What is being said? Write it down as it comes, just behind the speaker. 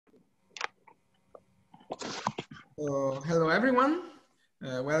Hello everyone,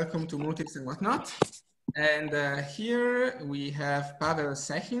 welcome to Motives and Whatnot. And here we have Pavel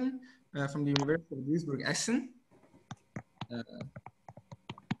Sechin from the University of Duisburg-Essen,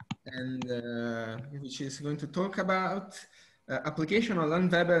 which is going to talk about application of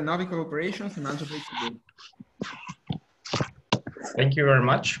Landweber-Novikov operations in algebraic code. Thank you very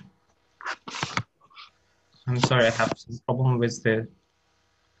much. I'm sorry, I have some problem with the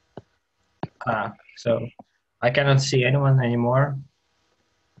so I cannot see anyone anymore.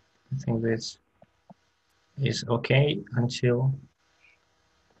 I think this is okay until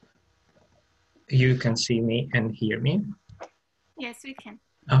you can see me and hear me. Yes, we can.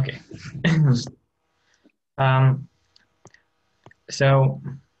 Okay. So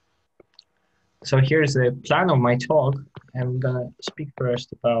here's the plan of my talk. I'm gonna speak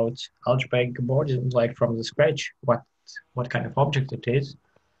first about algebraic cobordism, like from the scratch, what kind of object it is,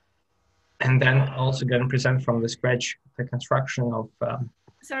 and then also gonna present from the scratch the construction of.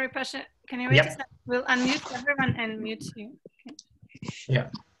 Sorry, Pasha, can you wait a second? We'll unmute everyone and mute you. Okay. Yeah.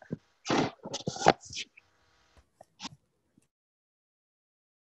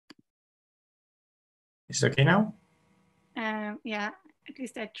 Is it okay now? Yeah, at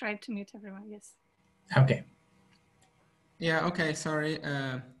least I tried to mute everyone, yes. Okay. Yeah, okay, sorry.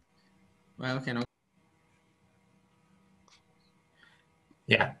 Well, okay, no.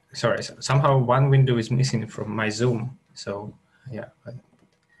 Yeah, sorry. So somehow one window is missing from my Zoom. So yeah.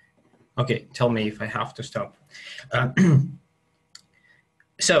 Okay, tell me if I have to stop.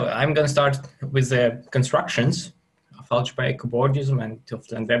 So I'm going to start with the constructions of algebraic cobordism and of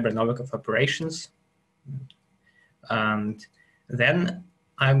Landweber-Novikov operations. And then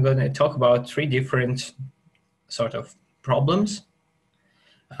I'm going to talk about three different sort of problems.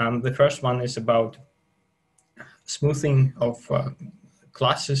 The first one is about smoothing of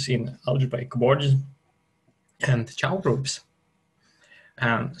classes in algebraic cobordism and Chow groups.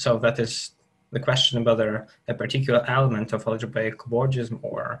 So that is the question whether a particular element of algebraic cobordism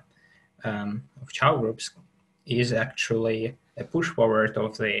or of Chow groups is actually a push forward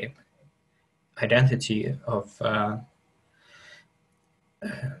of the identity of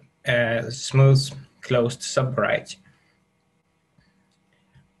a smooth closed subvariety.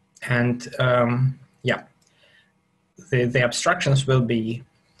 And yeah, the abstractions will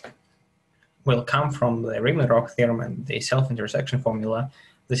come from the Riemann-Roch theorem and the self-intersection formula.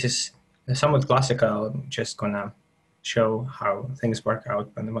 This is somewhat classical. I'm just gonna show how things work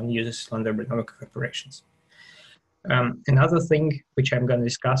out when one uses Landweber-Novikov operations. Another thing which I'm going to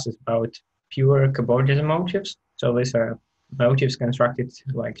discuss is about pure cobordism-motives. So these are motives constructed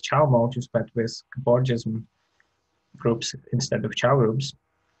like Chow motives, but with cobordism groups instead of Chow groups,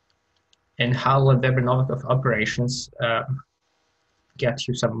 and how Landweber-Novikov operations get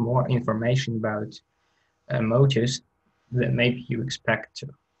you some more information about motives that maybe you expect,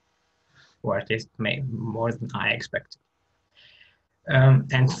 or at least more than I expected.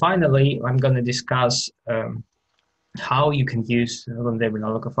 And finally, I'm going to discuss how you can use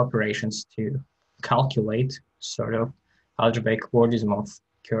Landweber-Novikov operations to calculate sort of algebraic cobordism of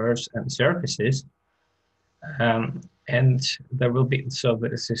curves and surfaces. And there will be, so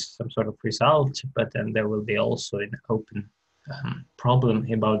this is some sort of result, but then there will be also an open problem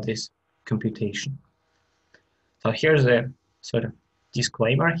about this computation. So here's a sort of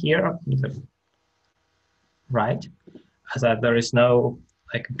disclaimer here, right? That there is no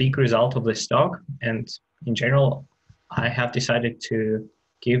like big result of this talk, and in general, I have decided to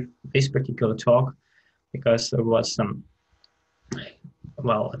give this particular talk because there was some,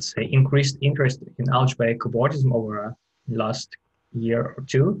 well, let's say, increased interest in algebraic cobordism over the last year or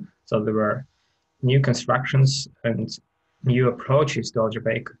two. So there were new constructions and new approaches to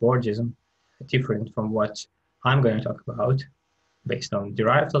algebraic cobordism, different from what I'm going to talk about, based on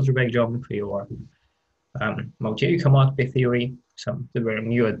derived algebraic geometry or motivic homotopy theory. There were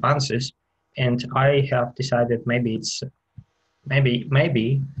new advances, and I have decided maybe it's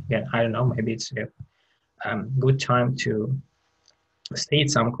yeah, I don't know, maybe it's a good time to state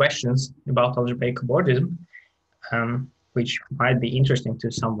some questions about algebraic cobordism, which might be interesting to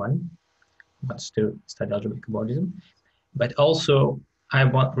someone who wants to study algebraic cobordism. But also, I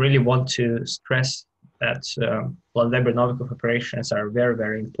really want to stress that Landweber-Novikov operations are very,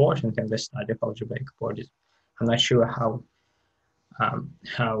 very important in the study of algebraic cobordism. I'm not sure how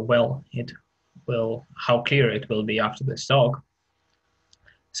clear it will be after this talk.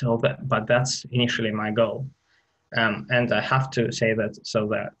 But that's initially my goal. And I have to say that, so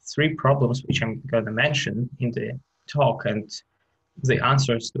the three problems which I'm going to mention in the talk, and the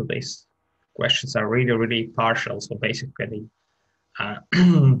answers to these questions are really, really partial. So basically,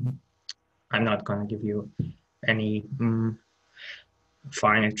 I'm not going to give you any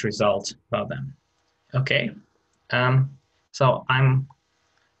finite result about them. Okay, so I'm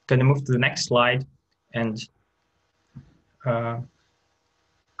going to move to the next slide, and I'm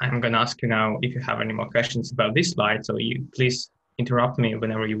going to ask you now if you have any more questions about this slide. So you please interrupt me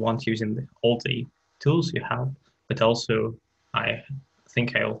whenever you want using all the tools you have, but also I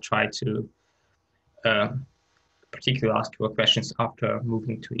think I will try to particularly ask you questions after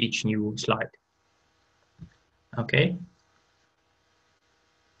moving to each new slide. Okay.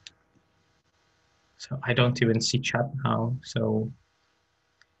 So I don't even see chat now, so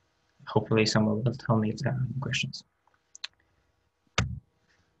hopefully someone will tell me if there are any questions.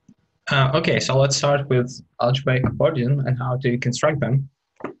 Okay, so let's start with algebraic cobordism and how to construct them.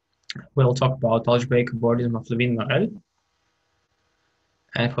 We'll talk about algebraic cobordism of Landweber-Novikov.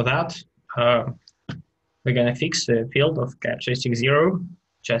 And for that, we're going to fix the field of characteristic 0,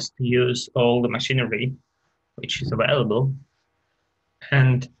 just use all the machinery which is available.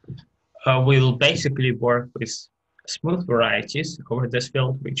 And we'll basically work with smooth varieties over this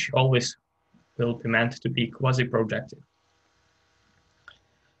field, which always will be meant to be quasi-projective.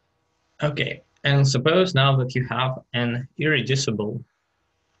 Okay, and suppose now that you have an irreducible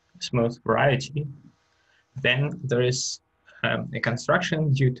smooth variety, then there is a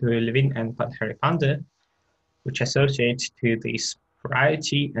construction due to Levin and Padhari-Pande, which associates to this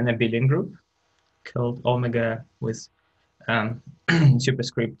variety an abelian group called omega with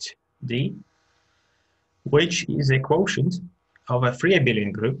superscript d, which is a quotient of a free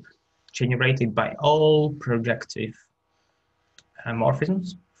abelian group generated by all projective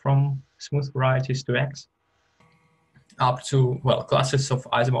morphisms from smooth varieties to X, up to, well, classes of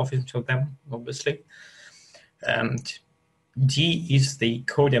isomorphisms of them, obviously. And D is the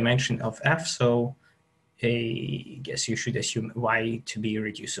codimension of F, so I guess you should assume Y to be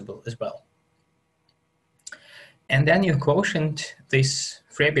reducible as well. And then you quotient this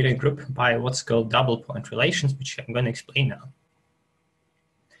free abelian group by what's called double point relations, which I'm going to explain now.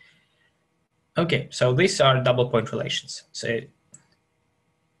 Okay, so these are double point relations. So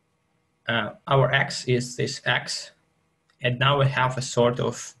our X is this X, and now we have a sort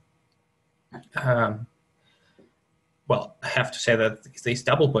of, well, I have to say that these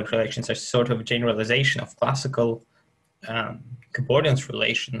double point relations are sort of a generalization of classical cobordism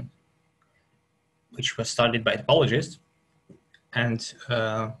relation, which was studied by topologists. And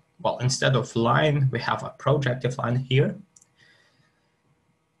well, instead of line, we have a projective line here.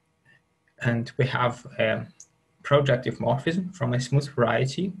 And we have a projective morphism from a smooth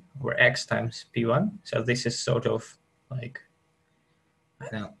variety over X times P1. So this is sort of like, I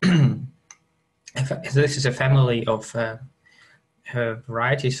don't know, this is a family of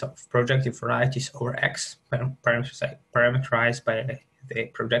varieties of projective varieties over X parameterized by the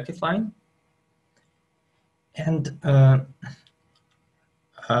projective line. And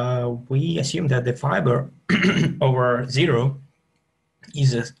we assume that the fiber over 0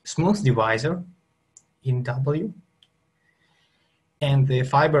 is a smooth divisor in W, and the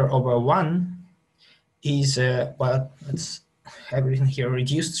fiber over 1 is, well, let's have written here,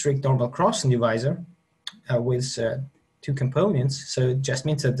 reduced strict normal crossing divisor with 2 components. So it just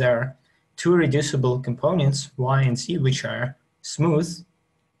means that there are 2 reducible components, Y and Z, which are smooth.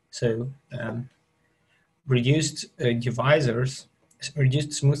 So reduced smooth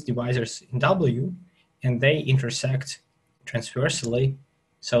divisors in W, and they intersect transversally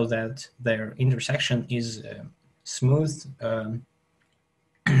so that their intersection is smooth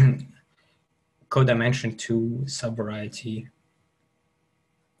codimension to subvariety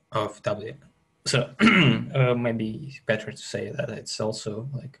of W. So maybe better to say that it's also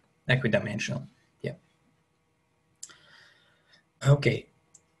like equidimensional. Yeah. Okay.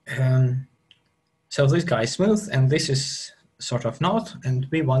 So this guy is smooth, and this is sort of not, and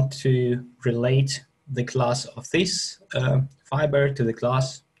we want to relate the class of this fiber to the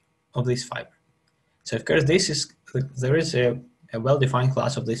class of this fiber. So of course there is a well-defined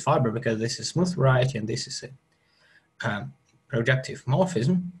class of this fiber because this is smooth variety and this is a projective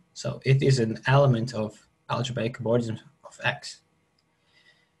morphism. So it is an element of algebraic cobordism of X.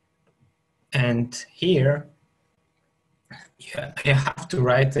 And here you have to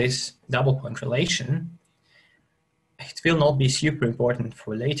write this double point relation. It will not be super important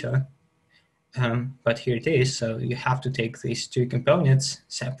for later, but here it is. So you have to take these 2 components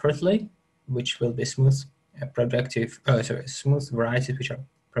separately, which will be smooth smooth varieties which are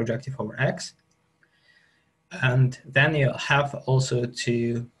projective over X. And then you have also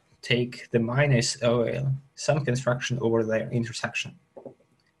to take the minus some construction over their intersection,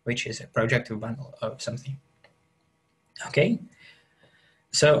 which is a projective bundle of something. Okay.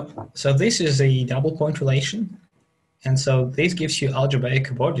 So this is a double point relation. And so this gives you algebraic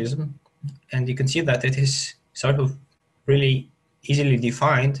cobordism. And you can see that it is sort of really easily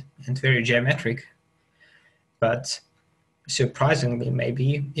defined and very geometric. But surprisingly,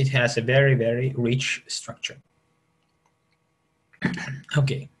 maybe, it has a very, very rich structure.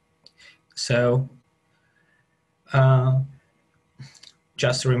 Okay, so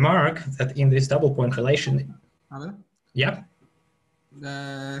just a remark that in this double point relation, Pavel? yeah.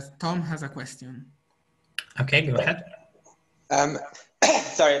 Tom has a question. Okay, go ahead.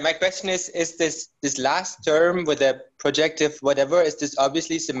 Sorry, my question is this last term with a projective whatever, is this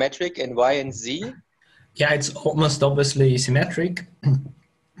obviously symmetric in Y and Z? Yeah, it's almost obviously symmetric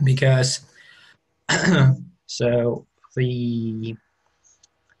because so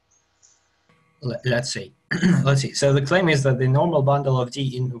let's see. So the claim is that the normal bundle of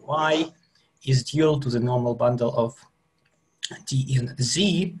D in Y is dual to the normal bundle of D in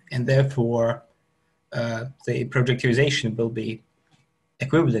Z, and therefore the projectivization will be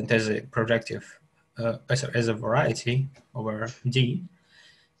equivalent as a projective as a variety over D.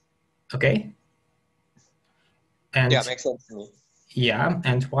 Okay. And yeah, makes sense to me. Yeah,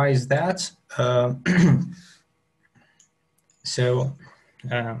 and why is that? So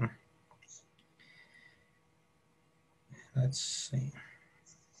let's see.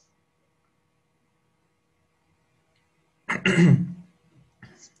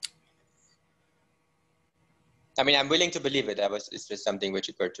 I mean, I'm willing to believe it. It's just something which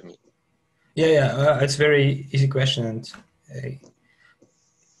occurred to me. Yeah, it's a very easy question, and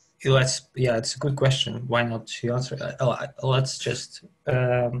it's a good question. Why not you answer it? Let's just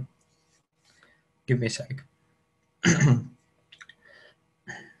give me a sec.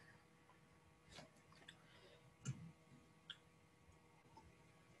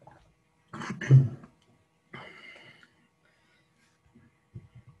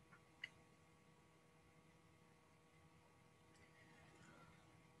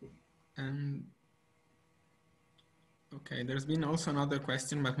 Okay, there's been also another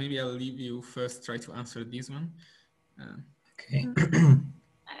question, but maybe I'll leave you first try to answer this one. Okay.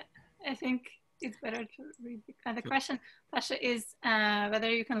 I think it's better to read the question. Pasha, is whether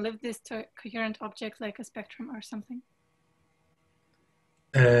you can live this to a coherent object like a spectrum or something.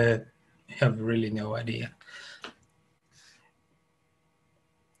 I have really no idea.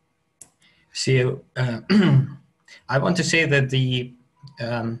 So I want to say that the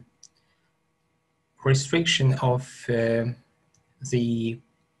restriction of the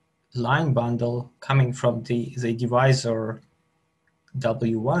line bundle coming from the divisor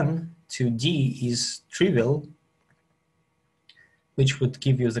W1 to D is trivial, which would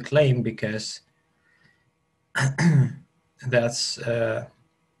give you the claim because that's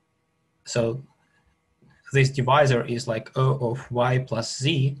so this divisor is like O of Y plus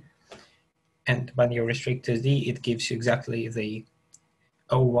Z, and when you restrict to D, it gives you exactly the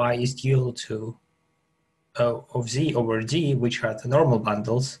OY is dual to O of Z over D, which are the normal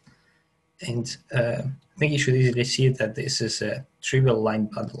bundles. And I think you should easily see that this is a trivial line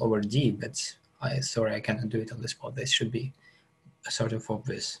bundle over D, but sorry, I cannot do it on the spot. This should be sort of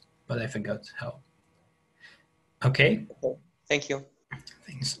obvious, but I forgot how. Okay. Thank you.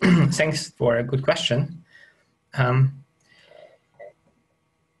 Thanks. Thanks for a good question.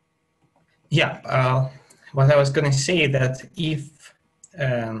 What I was going to say that if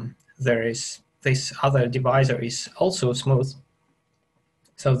there is this other divisor is also smooth,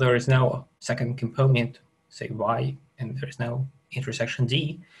 so there is no second component, say Y, and there is no intersection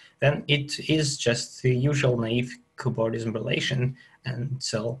D, then it is just the usual naive cobordism relation. And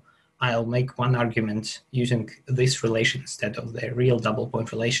so I'll make one argument using this relation instead of the real double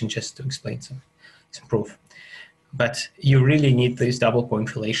point relation just to explain some proof. But you really need these double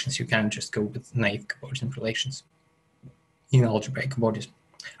point relations. You can't just go with naive cobordism relations in algebraic cobordism.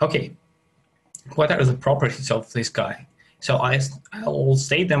 Okay, what are the properties of this guy? So I'll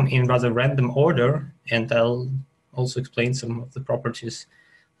state them in rather random order, and I'll also explain some of the properties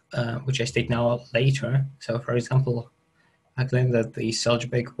which I state now later. So for example, I claim that the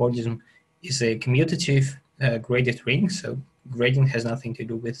algebraic cobordism is a commutative graded ring. So grading has nothing to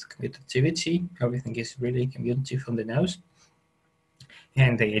do with commutativity. Everything is really commutative on the nose.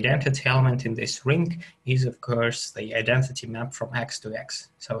 And the identity element in this ring is, of course, the identity map from X to X.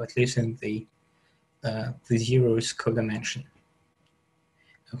 So it lives in the zeros codimension.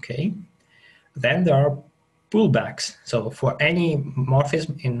 Okay. Then there are pullbacks. So for any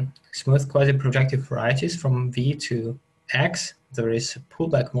morphism in smooth quasi-projective varieties from V to X, there is a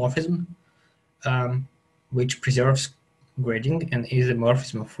pullback morphism which preserves grading and is a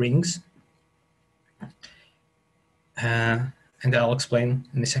morphism of rings. and I'll explain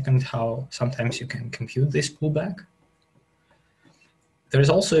in a second how sometimes you can compute this pullback. There is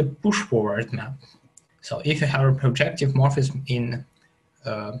also a push-forward map. So if you have a projective morphism in,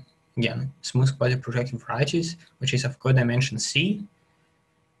 again, smooth quasi-projective varieties, which is of codimension C,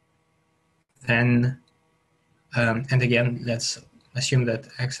 then, and again, let's assume that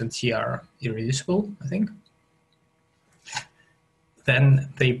X and T are irreducible, I think. Then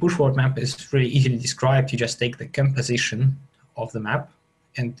the push-forward map is really easily described. You just take the composition of the map,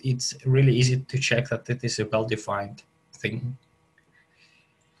 and it's really easy to check that it is a well-defined thing.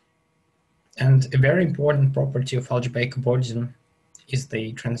 And a very important property of algebraic cobordism is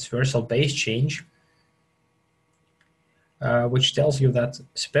the transversal base change, which tells you that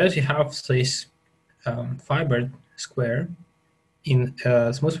suppose you have this fibered square in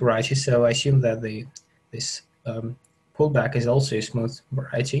smooth variety, so I assume that this pullback is also a smooth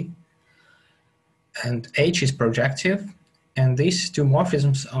variety, and H is projective, and these two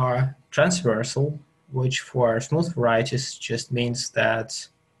morphisms are transversal, which for smooth varieties just means that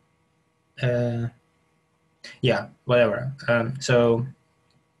yeah, whatever. So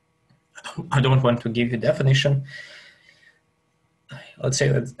I don't want to give you a definition. Let's say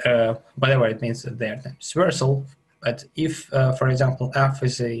that whatever it means that they're transversal, but if, for example, F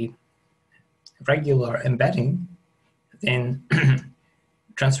is a regular embedding, then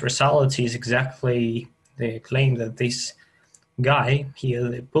transversality is exactly the claim that this guy here,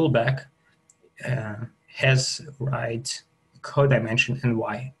 the pullback, has right codimension and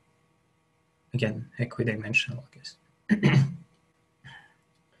Y. Again, equidimensional, I guess.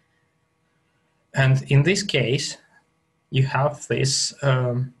 And in this case, you have this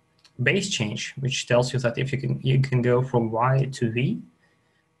base change, which tells you that if you can go from Y to V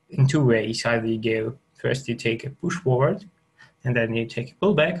in two ways. Either you go, first you take a push forward, and then you take a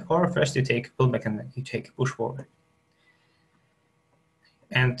pullback, or first you take a pullback and then you take a push forward.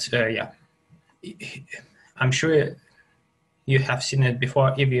 And yeah, I'm sure you have seen it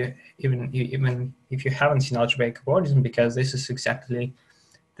before, even if you haven't seen algebraic cobordism, because this is exactly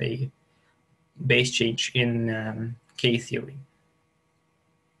the base change in K theory.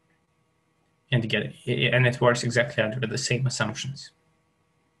 And again, and it works exactly under the same assumptions.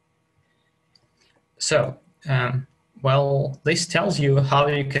 So, well, this tells you how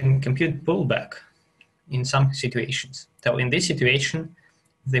you can compute pullback in some situations. So in this situation,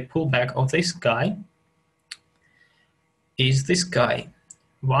 the pullback of this guy is this guy.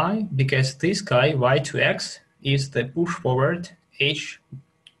 Why? Because this guy, Y to X, is the push forward, H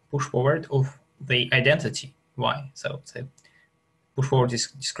push forward of the identity Y. So the push forward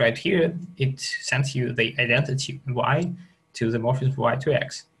is described here. It sends you the identity Y to the morphism Y to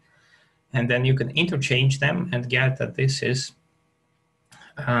X. And then you can interchange them and get that this is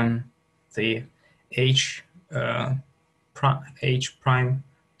the H prime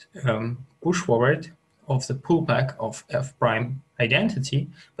push forward of the pullback of F prime identity,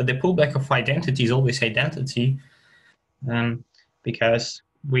 but the pullback of identity is always identity, because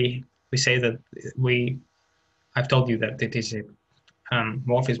we say that I've told you that it is a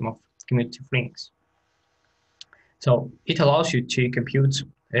morphism of commutative rings. So it allows you to compute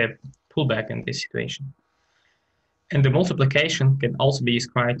a pullback in this situation. And the multiplication can also be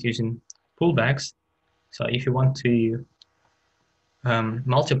described using pullbacks. So if you want to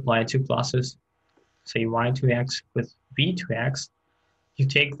multiply two classes, say Y to X with V to X, you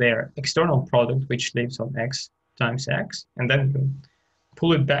take their external product, which lives on X times X, and then you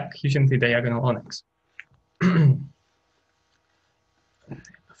pull it back using the diagonal on X.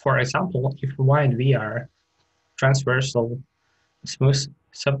 For example, if Y and V are transversal smooth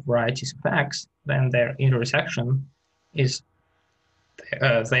subvarieties of X, then their intersection is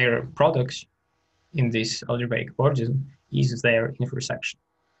their product in this algebraic cobordism is their intersection.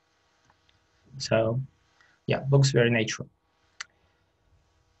 So yeah, looks very natural.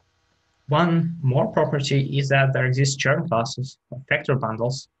 One more property is that there exist Chern classes of vector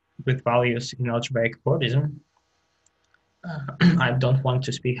bundles with values in algebraic cobordism. I don't want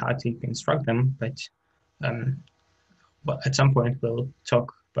to speak how to construct them, but at some point we'll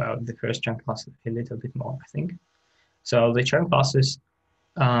talk about the first Chern class a little bit more, I think. So the Chern classes,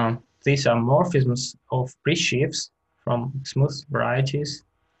 these are morphisms of presheaves from smooth varieties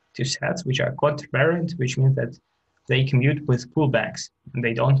to sets which are quadivariant, which means that they commute with pullbacks and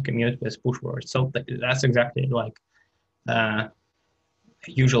they don't commute with push forwards. So that's exactly like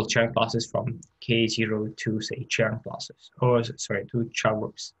usual Chern classes from K0 to, say, Chern classes, or sorry, to Chow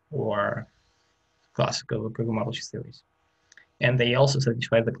groups or classical cosmology theories. And they also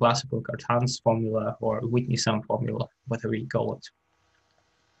satisfy the classical Cartan's formula or Whitney sum formula, whatever you call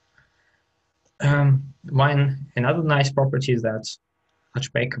Another nice property is that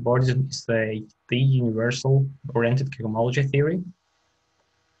algebraic cobordism is the universal oriented cohomology theory.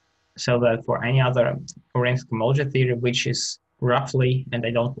 So that for any other oriented cohomology theory, which is roughly, and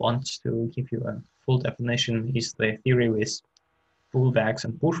I don't want to give you a full definition, is the theory with pullbacks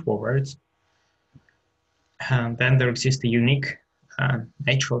and push-forwards. And then there exists a unique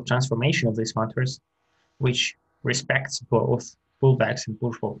natural transformation of these matters, which respects both pullbacks and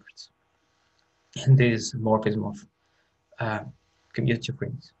push-forwards. And this is morphism of commutative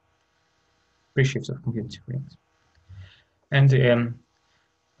rings, pre-shifts of commutative rings. And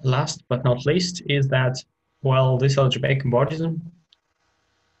last but not least is that, well, this algebraic cobordism,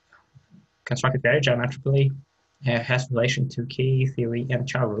 constructed very geometrically, has relation to K theory and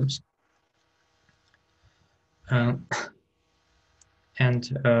Chow groups. It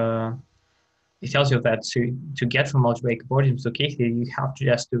tells you that to get from algebraic cobordism to K theory, you have to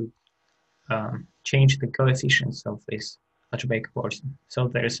just to change the coefficients of this algebraic cobordism. So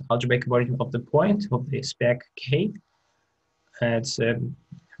there's algebraic cobordism of the point of the spec K. It's a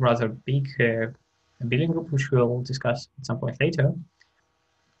rather big abelian group, which we'll discuss at some point later.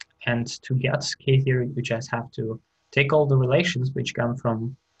 And to get K theory, you just have to take all the relations which come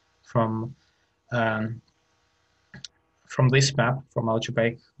from this map, from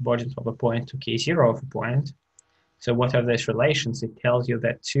algebraic cobordism of a point to K0 of a point. So what are these relations? It tells you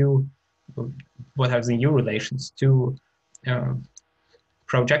that what are the new relations? Two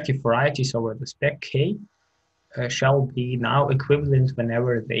projective varieties over the spec K shall be now equivalent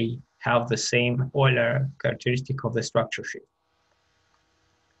whenever they have the same Euler characteristic of the structure sheet.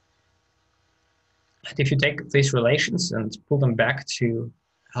 And if you take these relations and pull them back to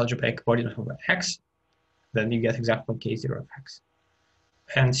algebraic cobordism over X, then you get exactly K0 of X.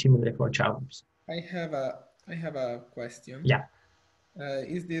 And similarly for Chow groups. I have a question. Yeah.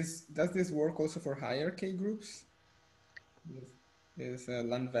 Does this work also for higher K groups? Is a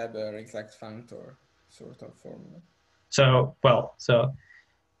Landweber exact functor sort of formula? So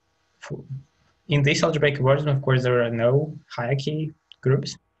in this algebraic cobordism, of course, there are no higher K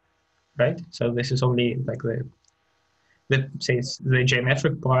groups, right? So this is only like the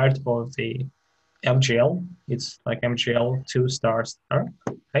geometric part of the MGL. It's like MGL 2 star star,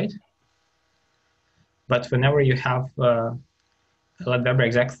 right? But whenever you have a Landweber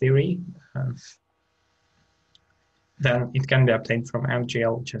exact theory, then it can be obtained from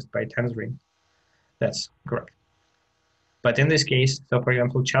MGL just by tensoring. That's correct. But in this case, so for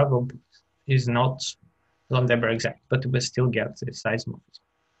example, Chow group is not Landweber exact, but we still get the isomorphism.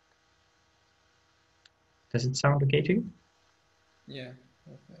 Does it sound okay to you? Yeah,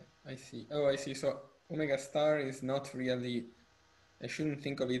 okay, I see. Oh, I see. So omega star is not really, I shouldn't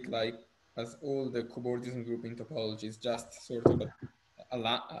think of it like as all the cobordism group in topology. It's just sort of a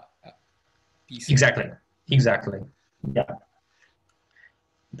piece. Exactly. Yeah.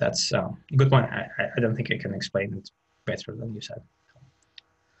 That's a good point. I don't think I can explain it better than you said.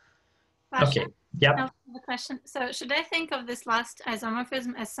 Pasha, okay. Yeah. Now the question. So should I think of this last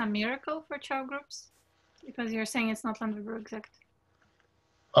isomorphism as some miracle for Chow groups? Because you're saying it's not Landweber exact.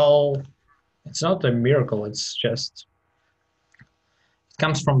 Oh, it's not a miracle. It's just it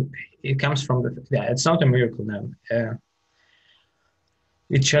comes from the it's not a miracle now.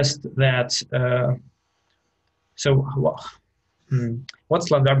 It's just that what's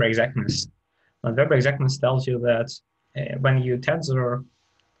Landweber exactness? Landweber exactness tells you that when you tensor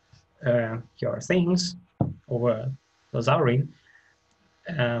your things over Lazarine,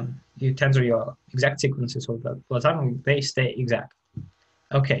 you tensor your exact sequences over Lazarine, they stay exact.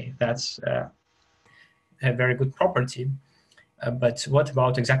 Okay, that's a very good property. But what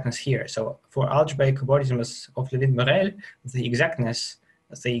about exactness here? So for algebraic cobordisms of Levin-Morel, the exactness,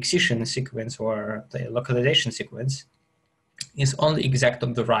 the excision sequence or the localization sequence is only exact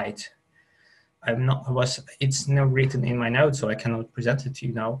on the right. It's not written in my notes, so I cannot present it to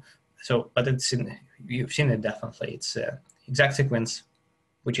you now. So, but you've seen it definitely. It's exact sequence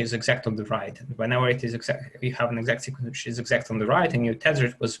which is exact on the right. And whenever it is exact, you have an exact sequence which is exact on the right, and you tensor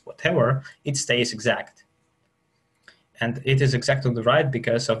it with whatever, it stays exact. And it is exact on the right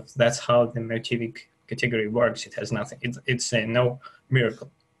because that's how the motivic category works. It has nothing. It's no miracle.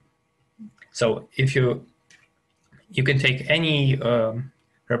 So if you can take any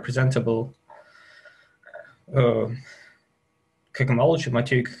representable cohomology,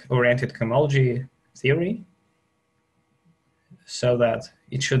 motivic-oriented cohomology theory, so that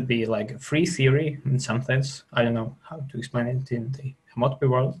it should be like a free theory in some sense. I don't know how to explain it in the homotopy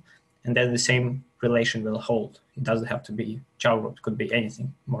world. And then the same relation will hold. It doesn't have to be Chow group. It could be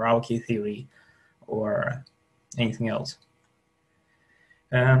anything, morality theory or anything else.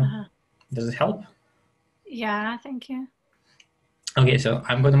 Does it help? Yeah, thank you. Okay, so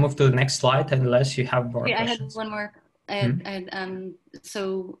I'm going to move to the next slide unless you have more questions. I had one more.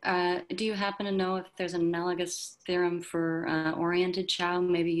 Do you happen to know if there's an analogous theorem for oriented Chow,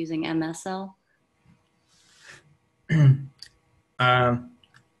 maybe using MSL?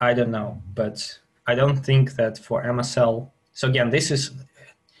 I don't know, but I don't think that for MSL. So again, this is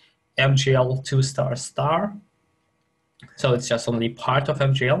FGL 2 star star. So it's just only part of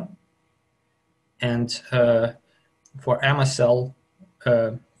FGL. And for MSL,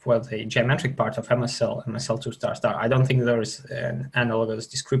 for the geometric part of MSL, MSL 2 star star, I don't think there is an analogous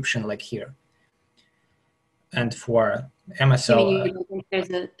description like here. And for MSL, you mean you don't think there's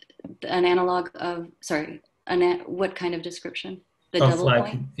an analog of, sorry, what kind of description? The double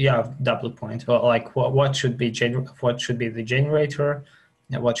point? Yeah, double point. Well, like what should be the generator,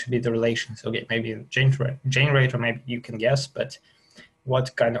 and what should be the relations? Okay, maybe generator, maybe you can guess, but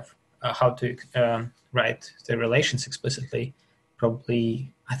what kind of how to write the relations explicitly?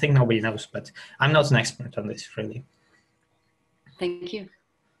 Probably, I think nobody knows, but I'm not an expert on this really. Thank you.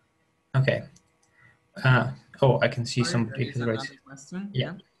 Okay. Oh, I can see somebody who's raised. Question.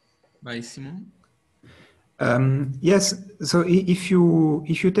 Yeah. By Simon. Yes, so if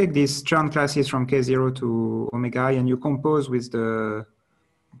you take these Chern classes from K0 to omega I and you compose with the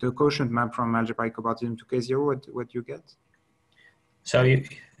quotient map from algebraic cobordism to K0, what do you get? So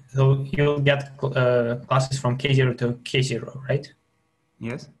you'll get classes from K0 to K0, right?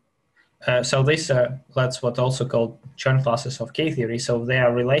 Yes. So these that's what also called Chern classes of K-theory. So they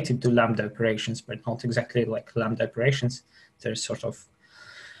are related to lambda operations, but not exactly like lambda operations. They're sort of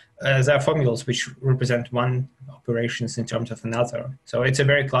there are formulas which represent one operations in terms of another. So it's a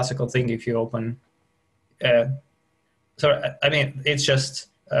very classical thing if you open. So I mean, it's just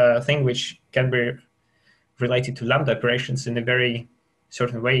a thing which can be related to lambda operations in a very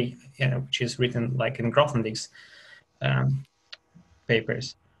certain way, which is written like in Grothendieck's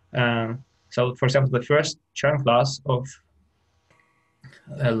papers. So, for example, the first Chern class of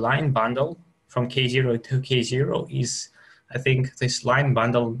a line bundle from K0 to K0 is, I think, this line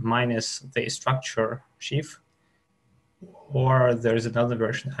bundle minus the structure sheaf, or there's another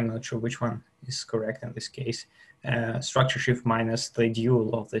version, I'm not sure which one is correct in this case, structure sheaf minus the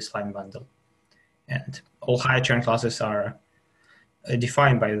dual of this line bundle. And all higher Chern classes are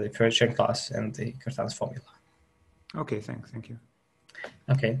defined by the first Chern class and the Cartan's formula. Okay, thank you.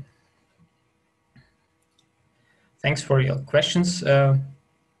 Okay. Thanks for your questions. I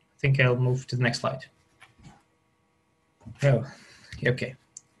think I'll move to the next slide. Oh, okay.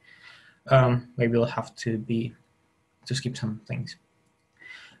 Maybe we'll have to skip some things.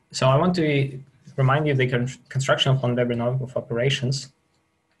 So I want to remind you of the construction of Landweber-Novikov operations.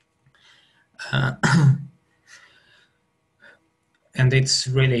 And it's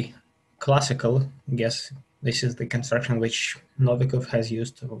really classical. I guess this is the construction which Novikov has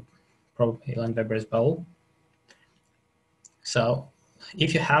used to probably Landweber as well. So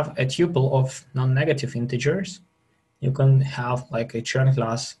if you have a tuple of non-negative integers, you can have like a Chern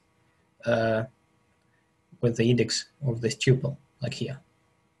class with the index of this tuple, like here.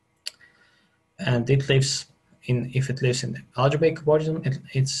 And it lives in, if it lives in the algebraic cobordism,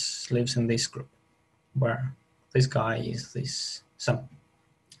 it lives in this group, where this guy is this sum.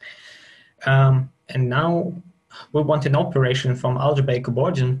 And now we want an operation from algebraic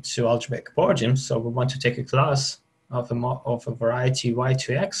cobordism to algebraic cobordism. So we want to take a class of a variety y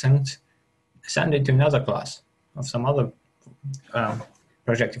to x and send it to another class of some other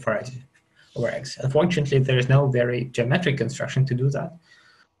projective variety over x. Unfortunately, there is no very geometric construction to do that,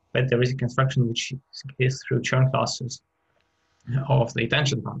 but there is a construction which is through Chern classes of the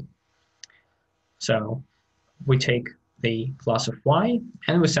tangent bundle. So we take the class of y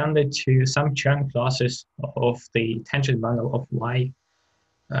and we send it to some Chern classes of the tangent bundle of y.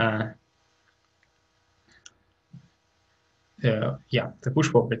 The push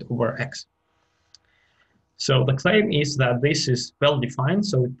forward over x. So the claim is that this is well defined,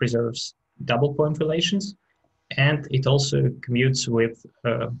 so it preserves double point relations, and it also commutes with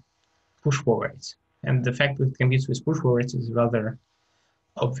push forwards. And the fact that it commutes with push forwards is rather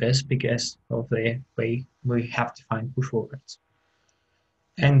obvious because of the way we have defined push forwards.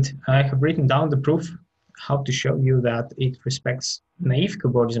 And I have written down the proof how to show you that it respects naive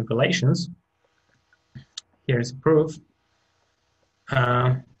cobordism relations. Here's the proof.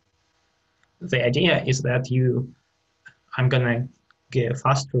 The idea is that I'm gonna get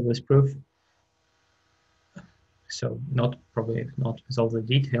fast through this proof, so probably not with all the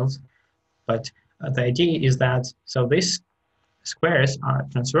details, but the idea is that, so these squares are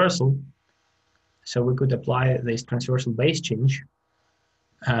transversal, so we could apply this transversal base change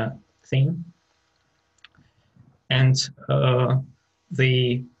thing. And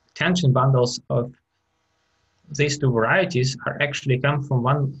the tangent bundles of these two varieties are actually come from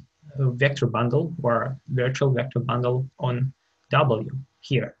one vector bundle or virtual vector bundle on W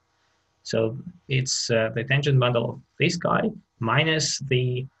here. So it's the tangent bundle of this guy minus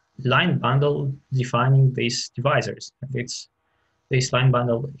the line bundle defining these divisors. This line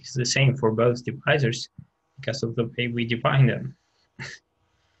bundle is the same for both divisors because of the way we define them.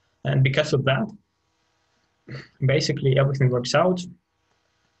 And because of that, basically everything works out.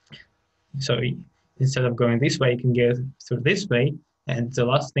 So instead of going this way, you can go through this way. And the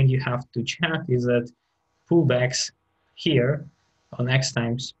last thing you have to check is that pullbacks here on x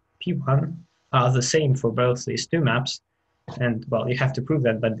times p1 are the same for both these two maps. And well, you have to prove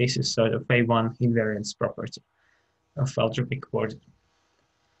that, but this is sort of A1 invariance property of algebraic cobordism.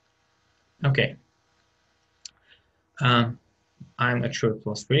 Okay. I'm not sure it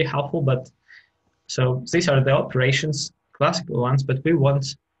was really helpful, but so these are the operations, classical ones, but we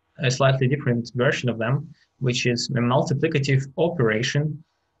want a slightly different version of them, which is a multiplicative operation,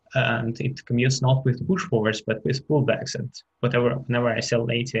 and it commutes not with push forwards, but with pullbacks. And whenever I say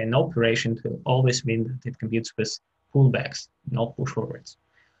later an operation, it will always mean that it commutes with pullbacks, not push forwards.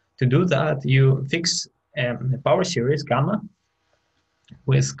 To do that, you fix a power series gamma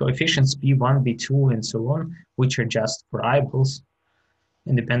with coefficients b1, b2, and so on, which are just variables,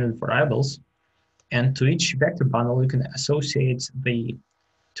 independent variables. And to each vector bundle, you can associate the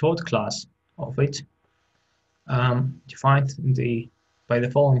Todd class of it, defined by the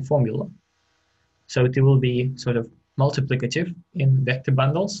following formula. So it will be sort of multiplicative in vector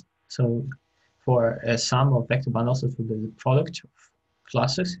bundles. So for a sum of vector bundles, it will be the product of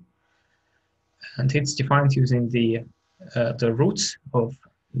classes. And it's defined using the roots of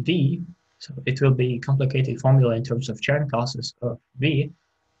V. So it will be a complicated formula in terms of chain classes of V,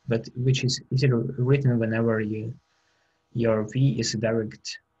 but which is easily written whenever your V is a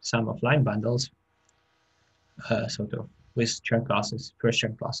direct sum of line bundles, sort of with chain classes, first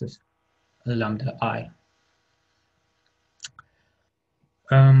chain classes, lambda I.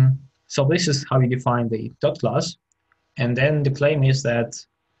 So this is how you define the dot class. And then the claim is that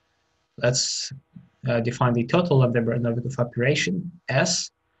let's define the total Landweber-Novikov operation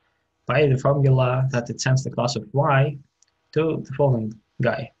S by the formula that it sends the class of Y to the following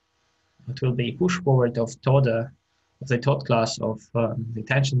guy. It will be push forward of the Todd class of the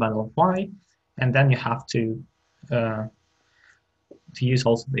tangent bundle of Y, and then you have to use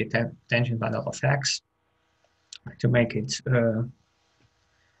also the tangent bundle of X to make it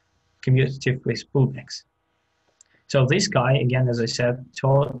commutative with pullbacks. So this guy, again, as I said,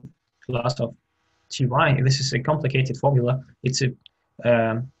 Todd class of Ty. This is a complicated formula. It's a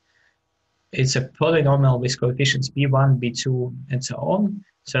polynomial with coefficients b1, b2, and so on,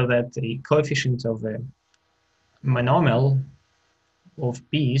 so that the coefficient of the monomial of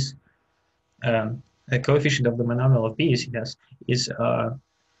b's, the coefficient of the monomial of b's, yes, is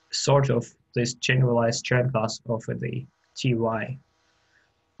sort of this generalized chain class of the Ty,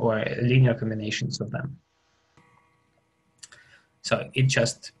 or linear combinations of them. So it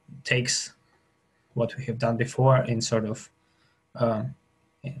just takes what we have done before in sort of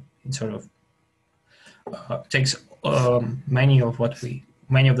takes many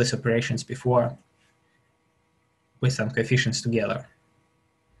of these operations before with some coefficients together.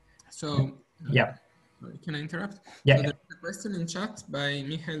 So yeah, can I interrupt? Yeah. So there's a question in chat by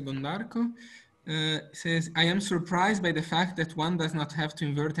Michael Bondarko. Says, I am surprised by the fact that one does not have to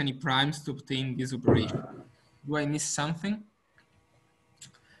invert any primes to obtain this operation. Do I miss something?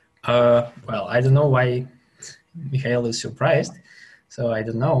 Well, I don't know why Mikhail is surprised, so I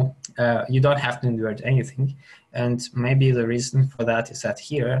don't know. You don't have to invert anything, and maybe the reason for that is that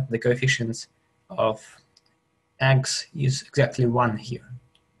here the coefficient of x is exactly 1 here.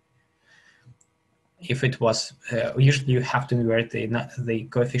 If it was, usually you have to invert the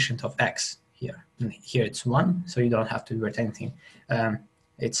coefficient of x here. And here it's 1, so you don't have to invert anything.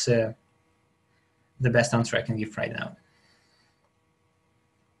 It's the best answer I can give right now.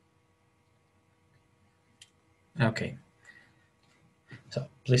 Okay. So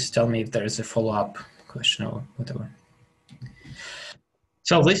please tell me if there is a follow-up question or whatever.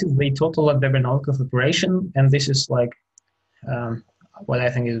 So this is the total Landweber-Novikov operation, and this is like what I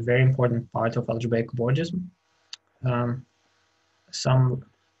think is a very important part of algebraic cobordism.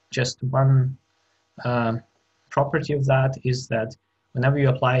 Just one property of that is that whenever you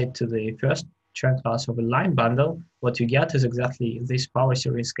apply it to the first chain class of a line bundle, what you get is exactly this power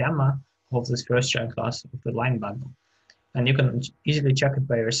series gamma of this first chain class of the line bundle. And you can easily check it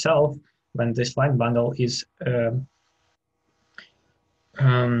by yourself when this line bundle is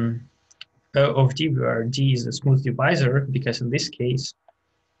of D, where D is a smooth divisor, because in this case,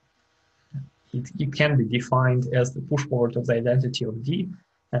 it can be defined as the push forward of the identity of D,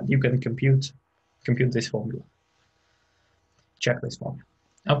 and you can compute this formula. Check this formula.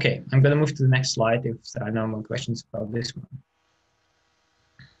 Okay, I'm going to move to the next slide if there are no more questions about this one.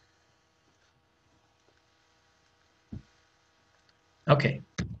 Okay.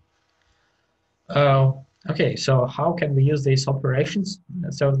 Okay, so how can we use these operations?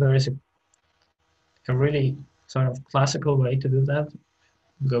 So there is a really sort of classical way to do that,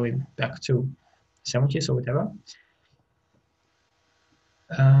 going back to 70s or whatever.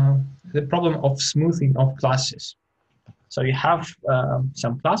 The problem of smoothing of classes. So you have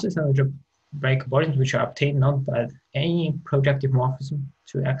some classes in algebraic cobordism which are obtained not by any projective morphism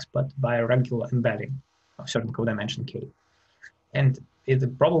to X, but by a regular embedding of certain codimension K. And the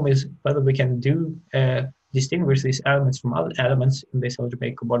problem is whether we can distinguish these elements from other elements in this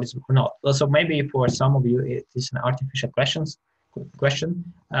algebraic cobordism or not. So maybe for some of you it is an artificial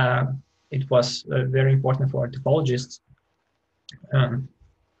question. It was very important for topologists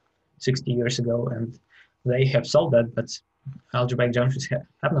 60 years ago, and they have solved that, but algebraic geometries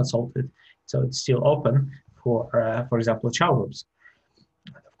have not solved it. So it's still open for example, Chow groups.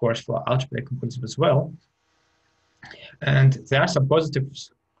 Of course, for algebraic cobordism as well. And there are some positive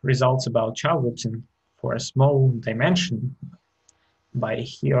results about Chow groups for a small dimension by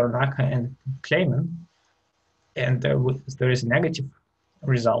Hironaka and Kleiman. And there is a negative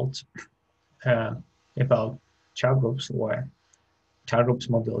result about Chow groups or Chow groups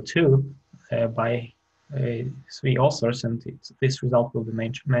modulo 2 by 3 authors, and this result will be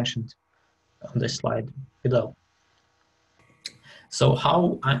mentioned on this slide below. So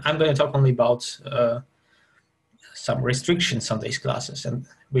how I'm going to talk only about some restrictions on these classes, and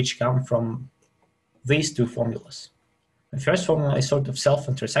which come from these two formulas. The first formula is sort of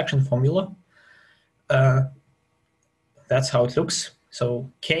self-intersection formula. That's how it looks.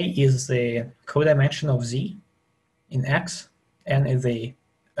 So K is the codimension of Z in X, N is the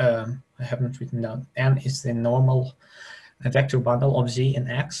I haven't written down. N is the normal vector bundle of Z in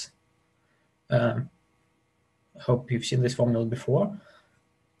X. I hope you've seen this formula before.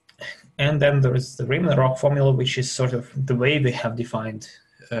 And then there is the Riemann-Roch formula, which is sort of the way we have defined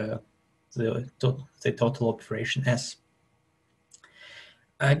the total operation S.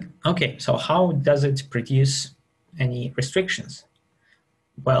 Okay, so how does it produce any restrictions?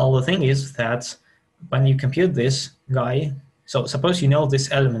 Well, the thing is that when you compute this guy, so suppose you know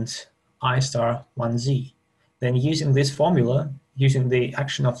this element I star 1Z, then using this formula, using the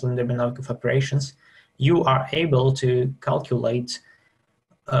action of Landweber-Novikov operations, you are able to calculate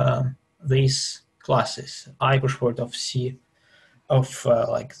these classes, I push forward of C of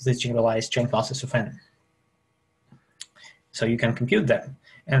like the generalized chain classes of N. So you can compute them,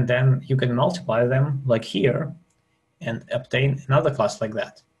 and then you can multiply them like here and obtain another class like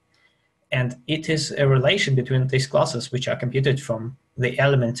that. And it is a relation between these classes which are computed from the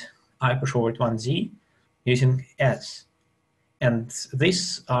element I push forward 1Z using S. And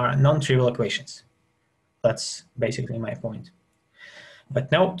these are non-trivial equations. That's basically my point.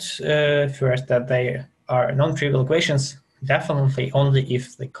 But note first that they are non-trivial equations definitely only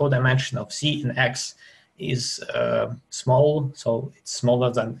if the codimension of Z in X is small, so it's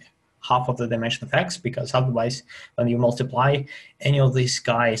smaller than half of the dimension of X, because otherwise when you multiply any of these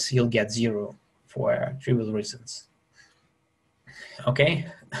guys, you'll get 0 for trivial reasons. Okay.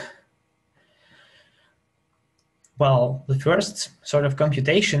 Well, the first sort of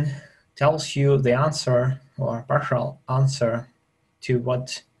computation tells you the answer or partial answer to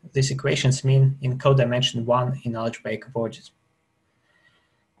what these equations mean in codimension 1 in algebraic cobordism.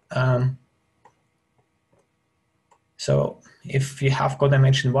 So if you have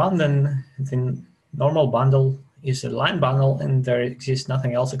codimension 1, then the normal bundle is a line bundle, and there exists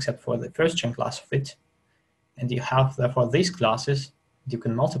nothing else except for the first chain class of it. And you have, therefore, these classes. You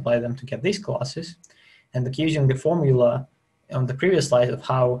can multiply them to get these classes. And using the formula on the previous slide of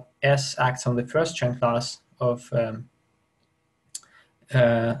how S acts on the first chain class of a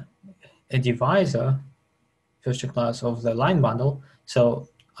divisor, first chain class of the line bundle. So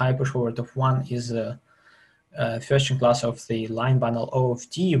I push forward of 1 is a first chain class of the line bundle O of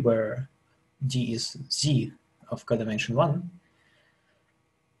D, where D is Z of codimension 1.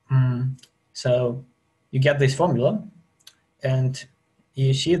 So you get this formula, and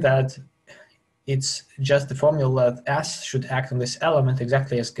you see that it's just the formula that S should act on this element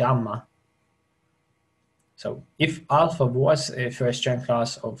exactly as gamma. So if alpha was a first chain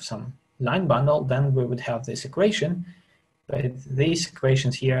class of some line bundle, then we would have this equation. But these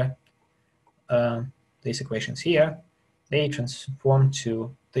equations here, they transform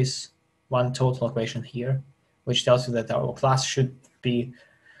to this one total equation here, which tells you that our class should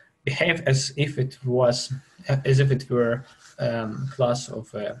behave as if it were class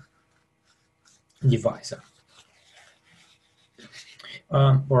of a divisor.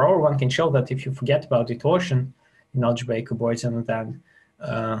 Moreover, one can show that if you forget about the torsion in algebraic cobordism, then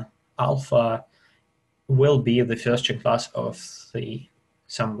alpha will be the first-chain class of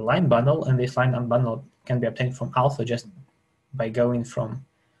some line bundle, and this line bundle can be obtained from alpha just by going from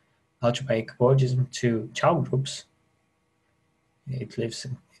algebraic cobordism to Chow groups. It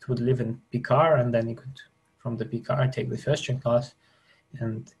would live in PCAR, and then you could, from the PCAR, take the first-chain class,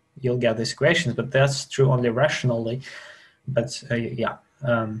 and you'll get these equations. But that's true only rationally. But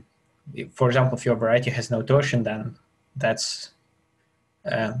for example, if your variety has no torsion, then that's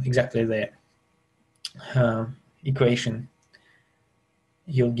exactly the equation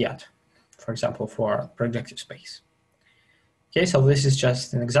you'll get, for example, for projective space. Okay, so this is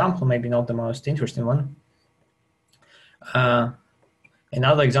just an example, maybe not the most interesting one.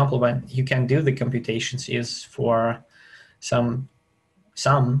 Another example when you can do the computations is for some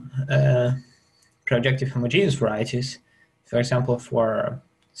projective homogeneous varieties. For example, for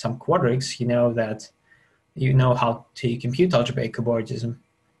some quadrics, you know how to compute algebraic cobordism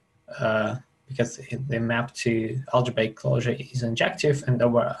because the map to algebraic closure is injective, and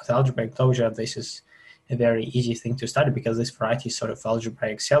over the algebraic closure, this is a very easy thing to study because this variety is sort of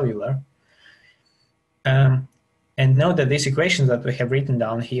algebraic cellular. And note that these equations that we have written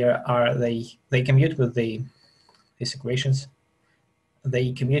down here they commute with these equations.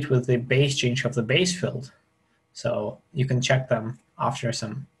 They commute with the base change of the base field. So you can check them after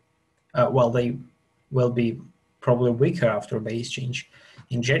some, they will be probably weaker after base change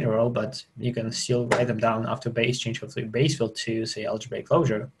in general, but you can still write them down after base change of the base field to, say, algebraic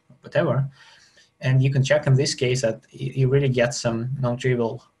closure, whatever. And you can check in this case that you really get some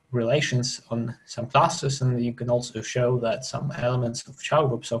non-trivial relations on some classes, and you can also show that some elements of Chow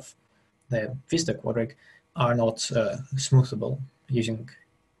groups of the Vista quadric are not smoothable using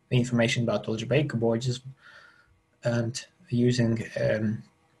the information about algebraic cobordism and using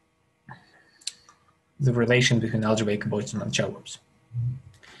the relation between algebraic cobordism and Chow groups.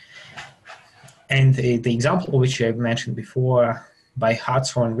 And the example which I mentioned before by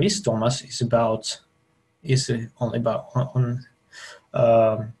Hartshorne Rees Thomas is only about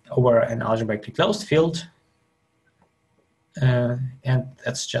over an algebraically closed field, and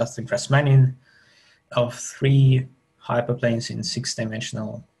that's just the Grassmannian of 3 hyperplanes in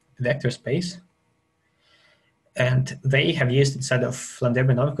 6-dimensional vector space. And they have used, instead of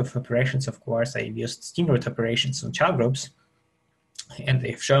Landweber-Novikov operations, of course, they've used scheme root operations on Chow groups, and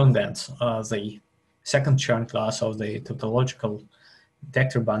they've shown that the second Chern class of the tautological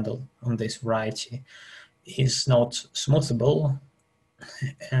vector bundle on this variety is not smoothable,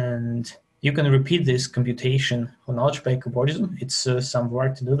 and you can repeat this computation on algebraic cobordism. It's some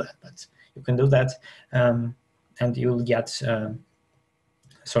work to do that, but you can do that, and you'll get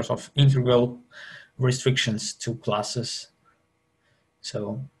sort of integral restrictions to classes.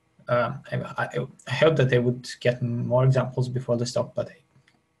 So I hope that they would get more examples before the stop, but I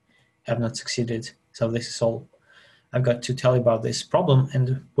have not succeeded. So this is all I've got to tell you about this problem,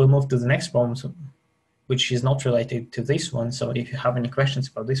 and we'll move to the next problem, which is not related to this one. So if you have any questions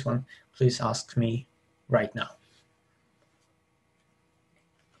about this one, please ask me right now.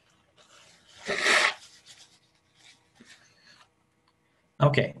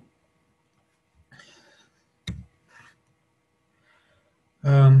 Okay.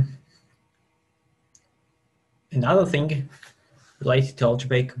 Another thing related to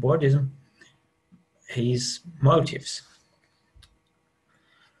algebraic cobordism is motives.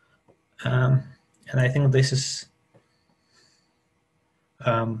 And I think this is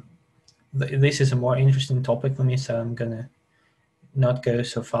a more interesting topic for me, so I'm gonna not go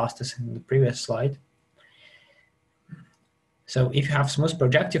so fast as in the previous slide. So if you have smooth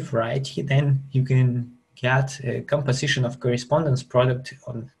projective variety, then you can get a composition of correspondence product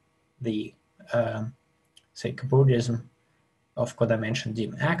on the say cobordism of codimension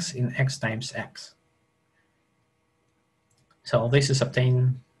dim x in x times x. So this is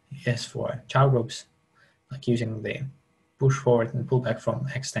obtained as for Chow groups, like using the push forward and pull back from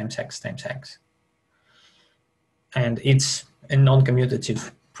x times x times x. And it's a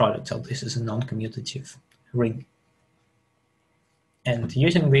non-commutative product, so this is a non-commutative ring. And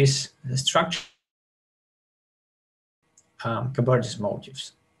using this structure,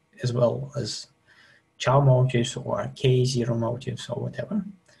 cobordism-motives, as well as Chow motives or K0 motives or whatever.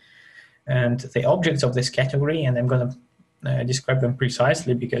 And the objects of this category, and I'm going to describe them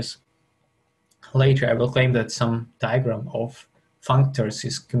precisely because later I will claim that some diagram of functors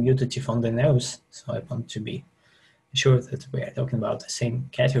is commutative on the nose, so I want to be sure that we are talking about the same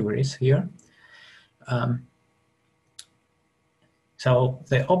categories here. So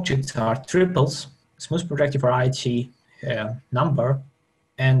the objects are triples, smooth projective variety number,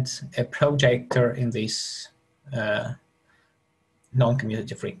 and a projector in this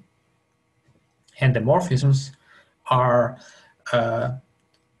non-commutative ring. And the morphisms are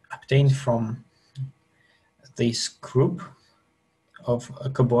obtained from this group of a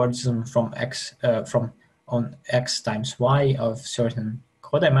cobordism from x on x times y of certain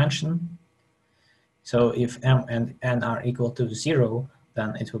codimension. So if m and n are equal to 0,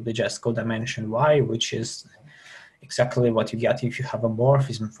 then it will be just codimension y, which is exactly what you get if you have a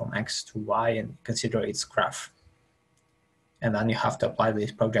morphism from x to y and consider its graph. And then you have to apply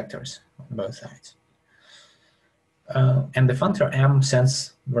these projectors on both sides. And the functor m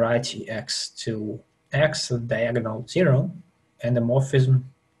sends variety x to x, the diagonal 0, and the morphism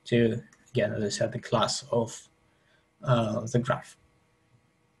to, again, as I said, the class of the graph.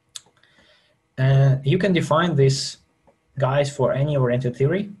 You can define these guys for any oriented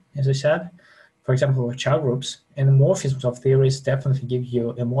theory, as I said. For example, with Chow groups, and the morphisms of theories definitely give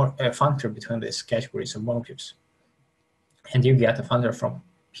you a functor between these categories of motives. And you get a functor from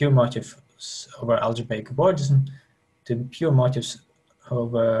pure motives over algebraic cobordism to pure motives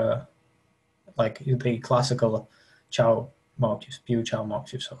over like the classical Chow motives, pure Chow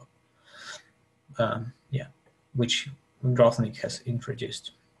motives, which Grothendieck has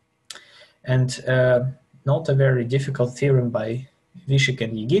introduced. And not a very difficult theorem by Vishik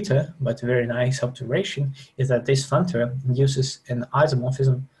and Yigita, but a very nice observation is that this functor induces an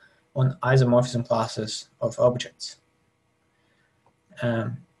isomorphism on isomorphism classes of objects.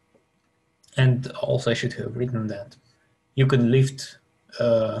 And also I should have written that you can lift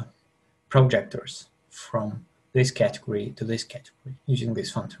projectors from this category to this category using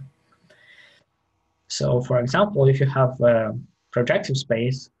this functor. So for example, if you have a projective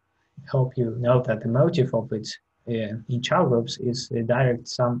space, I hope you know that the motive of it in Chow groups is a direct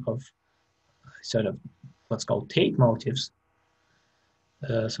sum of sort of what's called Tate motives.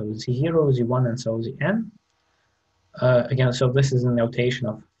 So Z0, Z1, and so Zn. Again, so this is a notation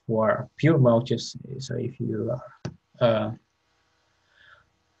of for pure motives. So if you are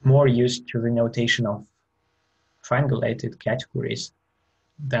more used to the notation of triangulated categories,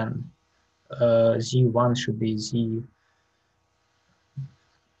 then Z1 should be Z2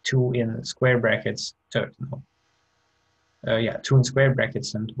 in square brackets, 2 in square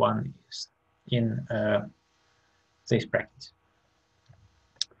brackets, and 1 is in this bracket.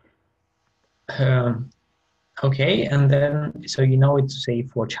 Okay, and then, so you know it's say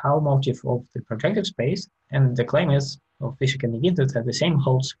for Chow motive of the projective space, and the claim is of Vishik and Yigita that the same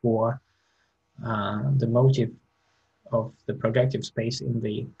holds for the motive of the projective space in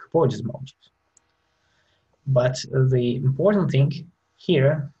the cobordism motives. But the important thing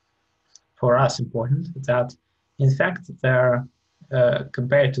here, for us important, that in fact there,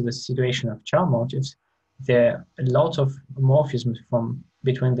 compared to the situation of Chow motives, there are a lot of morphisms from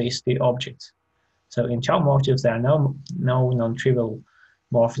between these two objects. So in Chow motives, there are no non-trivial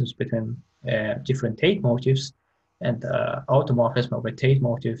morphisms between different Tate motives, and automorphism over Tate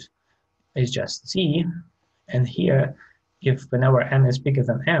motives is just Z. And here, if whenever n is bigger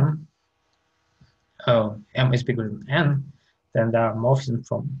than m, m is bigger than n, then there are morphisms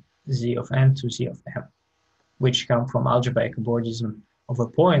from Z of n to Z of m, which come from algebraic cobordism of a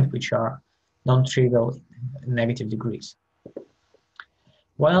point, which are non-trivial negative degrees.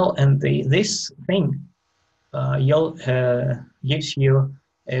 Well, and this thing gives you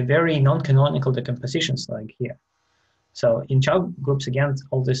a very non-canonical decompositions like here. So in Chow groups, again,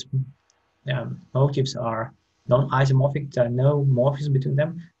 all these motives are non-isomorphic. There are no morphisms between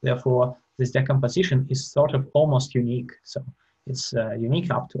them. Therefore, this decomposition is sort of almost unique. So it's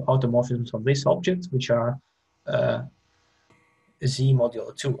unique up to automorphisms of these objects, which are Z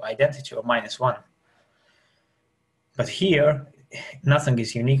modulo 2, identity or -1. But here, nothing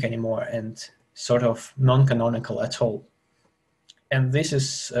is unique anymore and sort of non-canonical at all. And this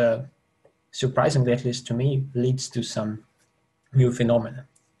is, surprisingly, at least to me, leads to some new phenomena.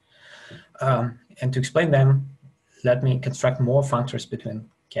 And to explain them, let me construct more functors between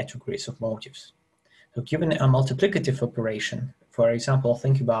categories of motives. So given a multiplicative operation, for example,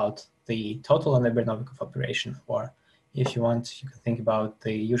 think about the total Landweber-Novikov operation, or if you want, you can think about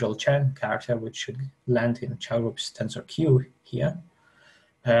the usual Chen character, which should land in Chow group's tensor Q here.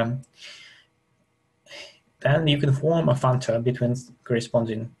 Then you can form a functor between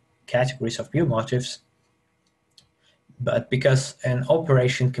corresponding categories of pure motives. But because an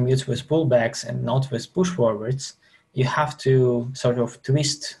operation commutes with pullbacks and not with push forwards, you have to sort of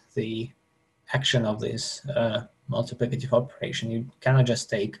twist the action of this multiplicative operation. You cannot just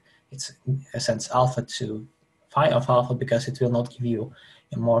take its essence alpha to phi of alpha, because it will not give you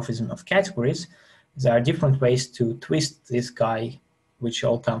a morphism of categories. There are different ways to twist this guy, which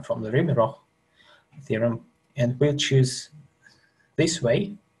all come from the Riemann-Roch theorem, and we'll choose this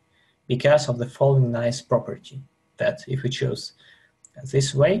way because of the following nice property, that if we choose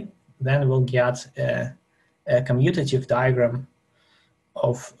this way, then we'll get a commutative diagram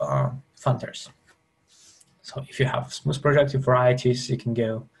of functors. So if you have smooth projective varieties, you can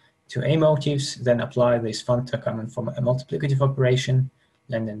go to A motives, then apply this functor coming from a multiplicative operation,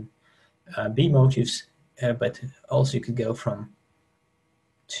 and then B motives, but also you could go from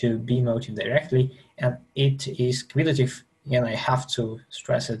to B motive directly, and it is commutative, and I have to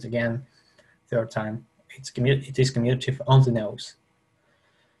stress it again, third time, it is commutative on the nose.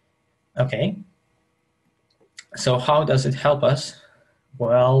 Okay, so how does it help us?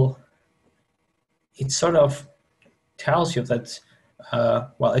 Well, it sort of tells you that,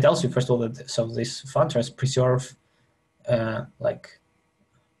 well, it tells you first of all that so these functors preserve like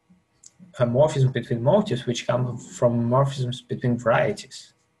a morphism between motives, which come from morphisms between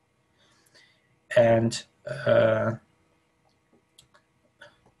varieties. And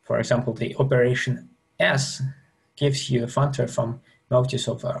for example, the operation S gives you a functor from motives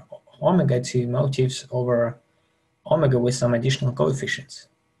over omega to motives over omega with some additional coefficients,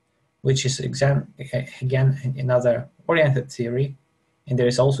 which is again another oriented theory. And there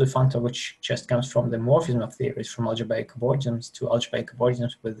is also a functor which just comes from the morphism of theories, from algebraic cobordisms to algebraic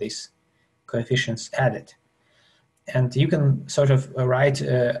cobordisms with these coefficients added. And you can sort of write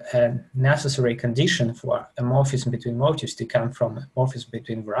a necessary condition for a morphism between motives to come from a morphism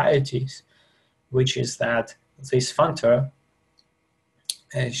between varieties, which is that this functor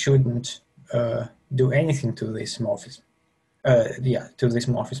shouldn't do anything to this morphism. To this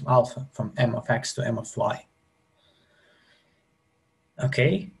morphism alpha from m of x to m of y.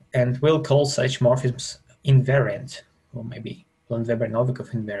 Okay, and we'll call such morphisms invariant, or maybe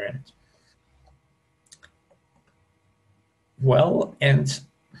Landweber-Novikov invariant. Well, and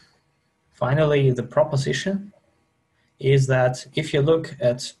finally, the proposition is that if you look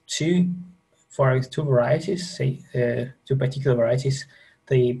at two varieties, say two particular varieties,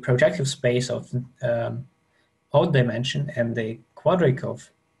 the projective space of odd dimension and the quadric of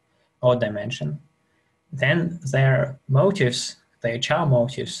odd dimension, then their motives, their Chow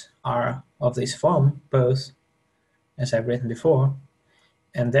motives, are of this form, both, as I've written before,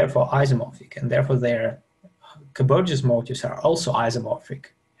 and therefore isomorphic, and therefore their cobordism-motives are also isomorphic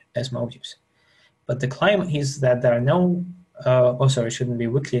as motives. But the claim is that there are no, oh sorry, it shouldn't be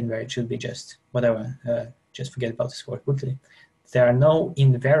weakly invariant, it should be just whatever, just forget about this word weakly. There are no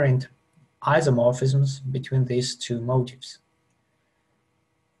invariant isomorphisms between these two motives.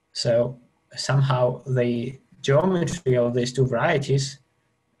 So somehow the geometry of these two varieties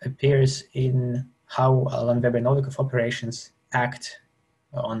appears in how Landweber-Novikov operations act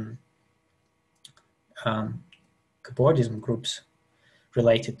on cobordism groups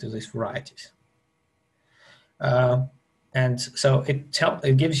related to these varieties. And so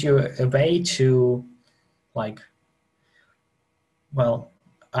it gives you a way to, like, well,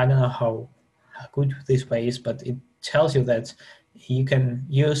 I don't know how good this way is, but it tells you that you can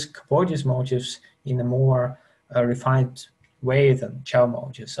use cobordism motives in a more refined way than Chow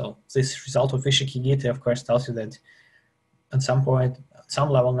motives. So this result of Vishik, of course, tells you that at some point, at some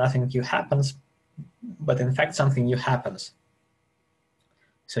level, nothing new happens, but in fact, something new happens.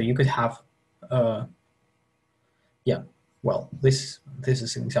 So you could have, yeah, well, this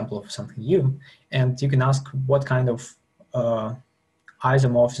is an example of something new, and you can ask what kind of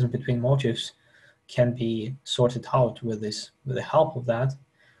isomorphism between motives can be sorted out with the help of that.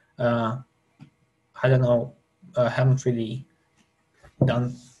 I don't know, I haven't really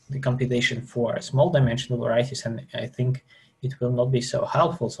done the computation for small dimensional varieties, and I think it will not be so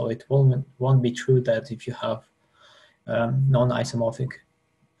helpful. So it won't be true that if you have non-isomorphic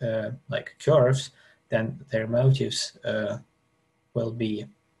like curves, then their motives will be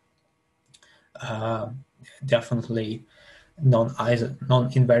definitely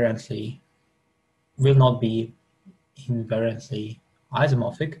non-invariantly, will not be invariantly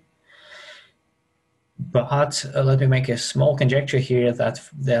isomorphic. But let me make a small conjecture here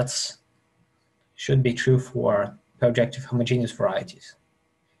that should be true for projective homogeneous varieties.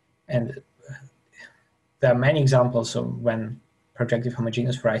 And there are many examples of when projective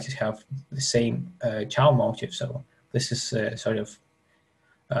homogeneous varieties have the same Chow motive. So this is a sort of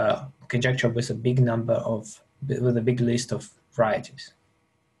conjecture with a big number of, with a big list of varieties.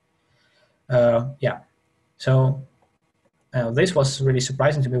 Yeah, so this was really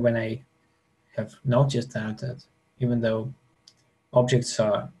surprising to me when I have noticed that even though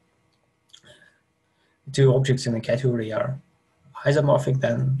two objects in a category are isomorphic,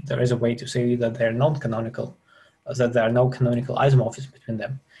 then there is a way to say that they're non-canonical, that there are no canonical isomorphisms between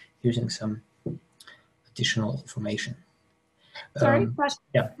them, using some additional information. Sorry,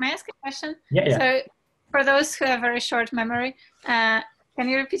 yeah. May I ask a question? Yeah. So for those who have very short memory, can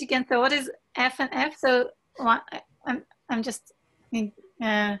you repeat again? So what is F and F? So I'm just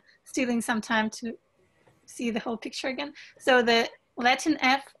stealing some time to see the whole picture again. So the Latin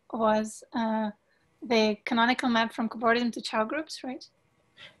F was the canonical map from cobordism to Chow groups, right?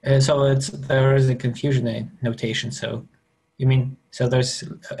 So there is a confusion in notation. So you mean, so there's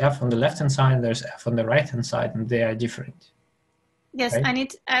F on the left-hand side, and there's F on the right-hand side, and they are different. Yes,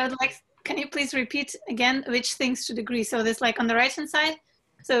 right? I would like, can you please repeat again which things should agree? So this like on the right-hand side,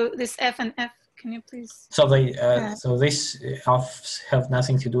 so this F and F, can you please? So they, so these have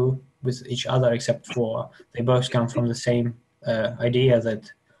nothing to do with each other except for they both come from the same idea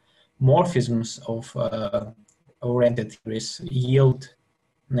that morphisms of oriented theories yield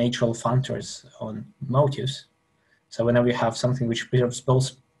natural functors on motives. So whenever you have something which preserves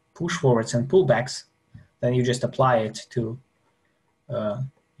both push forwards and pullbacks, then you just apply it to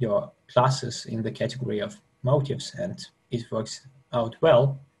your classes in the category of motives, and it works out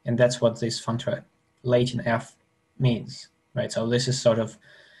well. And that's what this functor latent F means, right? So this is sort of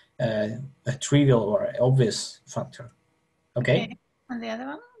a trivial or obvious functor. Okay. And the other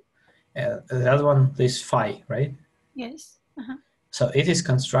one? The other one is phi, right? Yes. So it is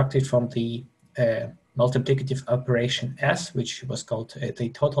constructed from the multiplicative operation S, which was called the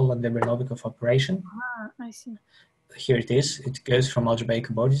total Landweber-Novikov operation. I see. Here it is. It goes from algebraic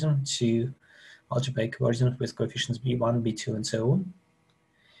cobordism to algebraic cobordism with coefficients B1, B2, and so on.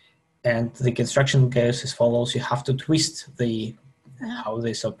 And the construction goes as follows. You have to twist the how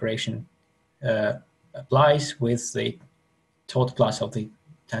this operation applies with the taught class of the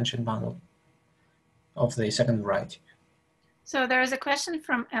tangent bundle of the second variety. So there is a question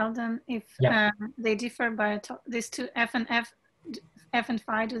from Eldon if they differ by these two F and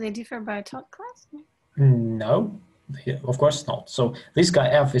phi, do they differ by a taught class? No, of course not. So this guy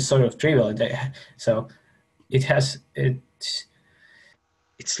F is sort of trivial. So it has it's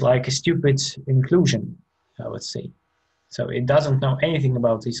like a stupid inclusion, I would say. So it doesn't know anything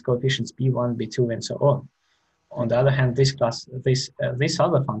about these coefficients B1, B2, and so on. On the other hand, this class, this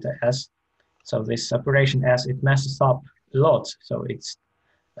other functor S, so this operation S, it messes up a lot. So it's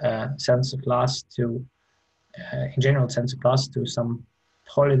sends a class to, in general, it sends a class to some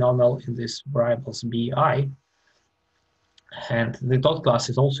polynomial in these variables Bi, and the dot class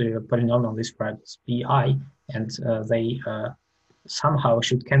is also a polynomial in these variables Bi, and they somehow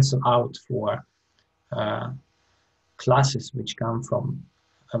should cancel out for classes which come from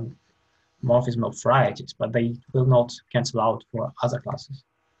morphism of varieties, but they will not cancel out for other classes.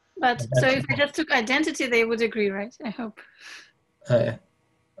 But so if I just took identity, they would agree, right? I hope. The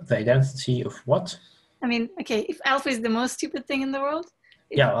identity of what? I mean, okay, if alpha is the most stupid thing in the world.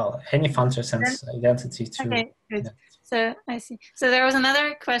 Yeah, well, any functor sends identity to. Okay, good. So I see. So there was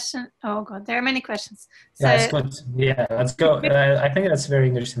another question. Oh God, there are many questions. So, yeah, it's good. Yeah, let's go. I think that's very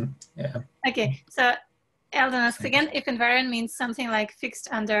interesting. Yeah. Okay, so Eldon asks again if invariant means something like fixed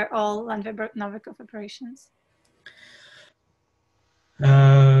under all Landweber-Novikov operations.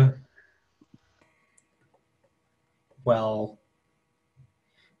 Well,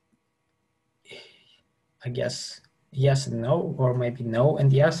 I guess yes and no, or maybe no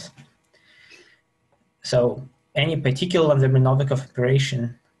and yes. So any particular Landweber-Novikov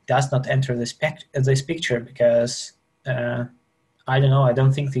operation does not enter this picture because I don't know. I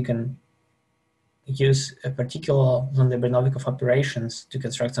don't think you can use a particular Landweber-Novikov operations to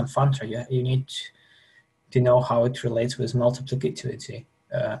construct some functor. You need to know how it relates with multiplicativity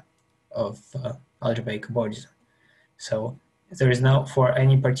of algebraic cobordism. So there is no, for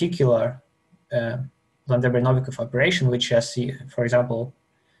any particular Landweber-Novikov operation, which I see, for example,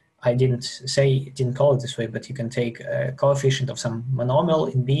 I didn't call it this way, but you can take a coefficient of some monomial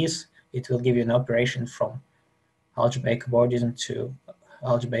in B's. It will give you an operation from algebraic cobordism to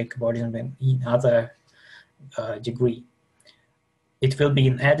algebraic cobordism in other degree. It will be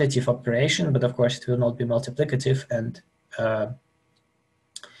an additive operation, but of course it will not be multiplicative, and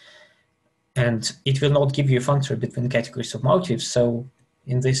it will not give you a functor between categories of motives. So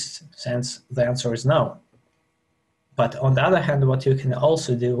in this sense, the answer is no. But on the other hand, what you can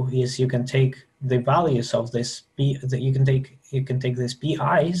also do is you can take the values of this you can take these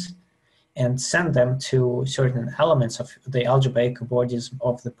PIs and send them to certain elements of the algebraic cobordism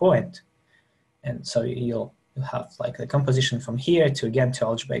of the point, and so you'll have like the composition from here to again to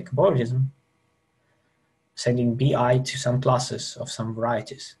algebraic cobordism, sending bi to some classes of some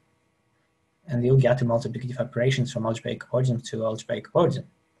varieties. And you'll get the multiplicative operations from algebraic cobordism to algebraic cobordism.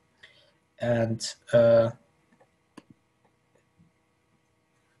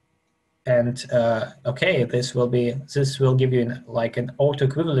 Okay, this will give you like an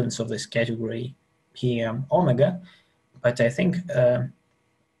autoequivalence of this category PM omega, but I think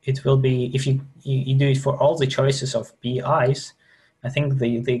it will be, if you do it for all the choices of BIs, I think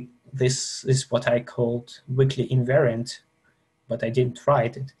this is what I called weakly invariant, but I didn't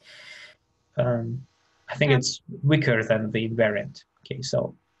write it. I think it's weaker than the invariant. Okay,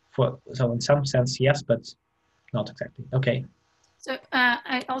 so in some sense, yes, but not exactly. Okay. So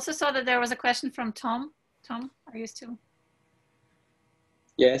I also saw that there was a question from Tom. Tom, are you still?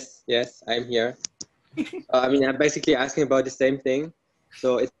 Yes, I'm here. I mean, I'm basically asking about the same thing.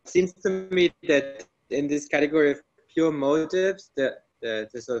 So it seems to me that in this category of pure motives, the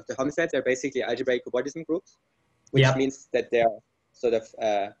sort of the homosets are basically algebraic cobordism groups, which means that they are sort of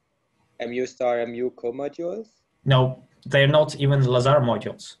mu star mu comodules. No, they're not even Lazar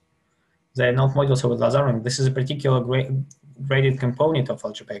modules. They're not modules of Lazar. This is a particular graded component of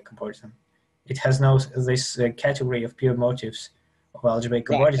algebraic cobordism. It has no this category of pure motives of algebraic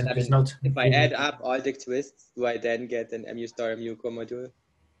cobordism. Right, I mean, if I add up all the twists, do I then get an mu star mu comodule?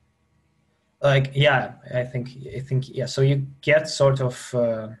 Like, yeah, I think yeah. So you get sort of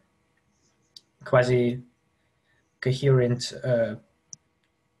quasi coherent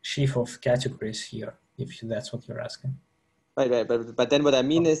sheaf of categories here, if that's what you're asking. Right, but then what I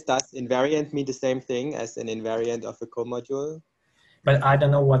mean is, does invariant mean the same thing as an invariant of a comodule? But I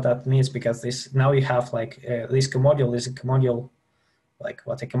don't know what that means, because this now you have like this comodule is a comodule, like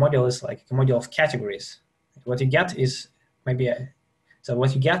what a comodule is, like a comodule of categories. What you get is maybe so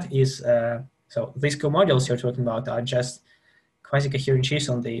what you get is so these comodules you're talking about are just quasi-coherent sheaves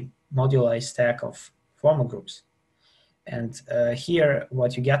on the moduli stack of formal groups. And here,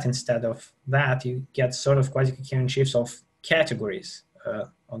 what you get instead of that, you get sort of quasi-coherent sheaves of categories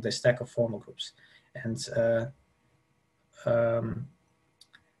on the stack of formal groups. And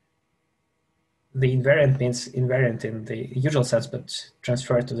the invariant means invariant in the usual sense, but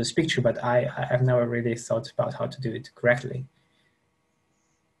transferred to this picture. But I've never really thought about how to do it correctly.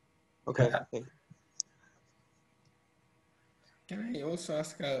 Okay. Can I also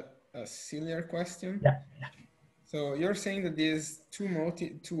ask a sillier question? Yeah. So you're saying that these two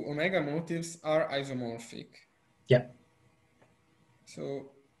omega motives are isomorphic. Yeah.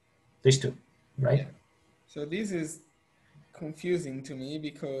 So these two, right? Yeah. So this is confusing to me,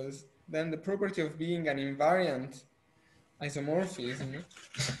 because then the property of being an invariant isomorphism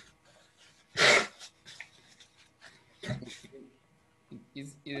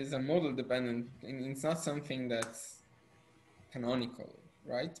is a model dependent, and it's not something that's canonical,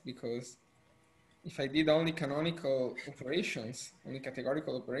 right? Because if I did only canonical operations, only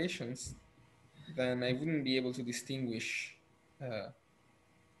categorical operations, then I wouldn't be able to distinguish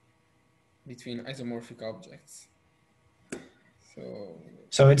between isomorphic objects.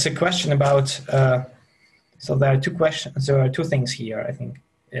 So it's a question about, so there are two questions, there are two things here, I think,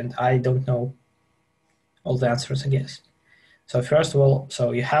 and I don't know all the answers, I guess. So first of all,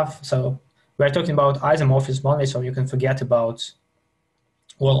 so we're talking about isomorphism only, so you can forget about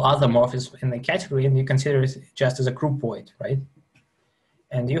all other morphisms in the category, and you consider it just as a groupoid, right?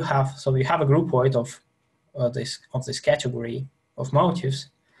 And you have a groupoid of this category of motives,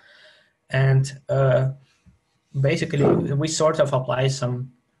 and basically we sort of apply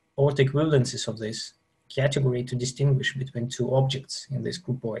some autoequivalences of this category to distinguish between two objects in this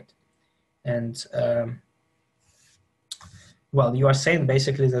groupoid. And well, you are saying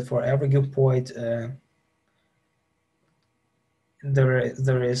basically that for every groupoid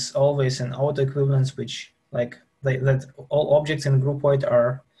there is always an autoequivalence, which like that all objects in the groupoid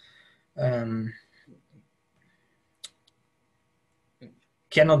are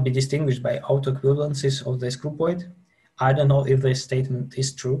cannot be distinguished by autoequivalences of this groupoid. I don't know if this statement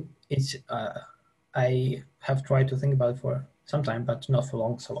is true. It's I have tried to think about it for some time, but not for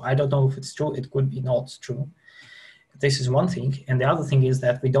long. So I don't know if it's true. It could be not true. This is one thing. And the other thing is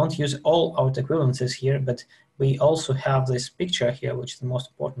that we don't use all autoequivalences here, but we also have this picture here, which is the most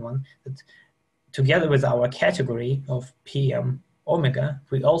important one, that together with our category of PM omega,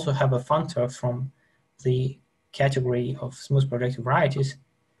 we also have a functor from the category of smooth projective varieties,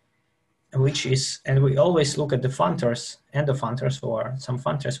 which is, and we always look at the functors and the functors, or some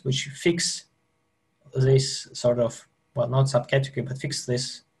functors which fix this sort of, well, not subcategory, but fix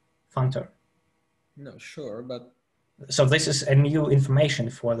this functor. No, sure, but so this is a new information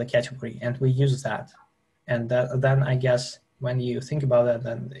for the category, and we use that. And then I guess when you think about that,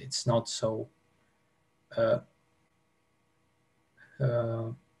 then it's not so,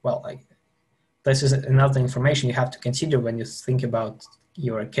 well, this is another information you have to consider when you think about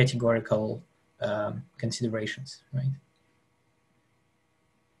your categorical considerations, right?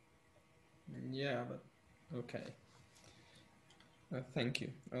 Yeah, but okay. Thank you.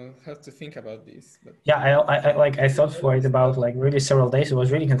 I'll have to think about this. But yeah, I thought for it about like really several days. It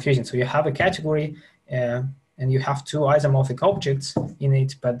was really confusing. So you have a category, and you have two isomorphic objects in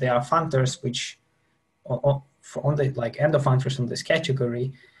it, but they are functors which on the like endofunctors in this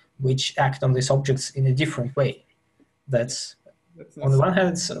category, which act on these objects in a different way. That's on the one hand,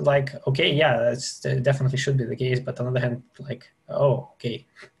 it's like, okay, yeah, that's definitely should be the case, but on the other hand, like, oh, okay,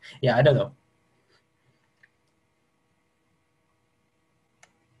 yeah, I don't know.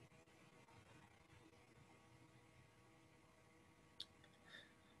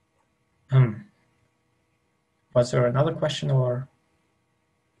 Was there another question or?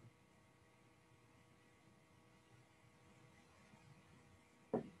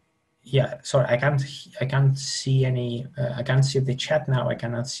 Yeah, sorry, I can't see any. I can't see the chat now. I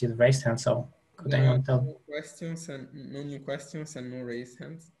cannot see the raised hand. So could anyone tell? No questions and no new questions and no raised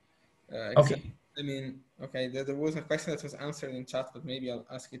hands. Okay. I mean, okay, there was a question that was answered in chat, but maybe I'll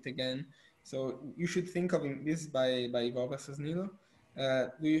ask it again. So you should think of this by Vova Sosnilo.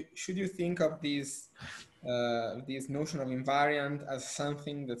 Should you think of this notion of invariant as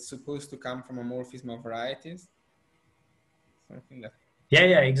something that's supposed to come from a morphism of varieties? Something that.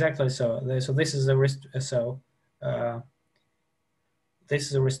 Yeah, exactly. So this is a this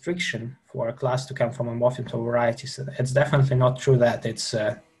is a restriction for a class to come from a morphism of varieties. It's definitely not true that it's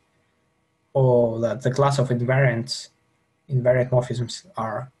or that the class of invariant morphisms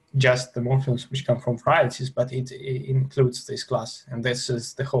are just the morphisms which come from varieties, but it includes this class, and this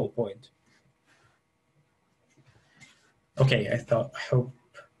is the whole point. Okay, I hope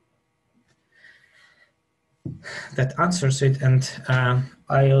that answers it, and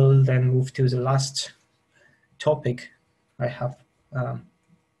I'll then move to the last topic. I have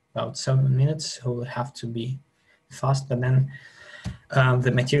about 7 minutes, so we'll have to be fast, but then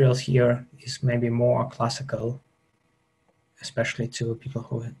the material here is maybe more classical, especially to people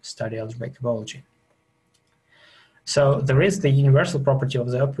who study algebraic topology. So there is the universal property of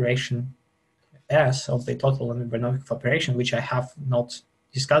the operation S of the total Landweber-Novikov operation, which I have not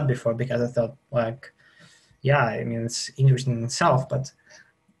discussed before because I thought, like, yeah, I mean, it's interesting in itself, but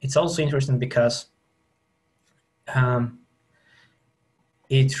it's also interesting because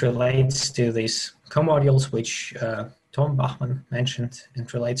it relates to these comodules, which Tom Bachmann mentioned,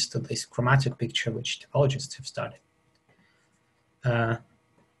 and relates to this chromatic picture, which topologists have studied.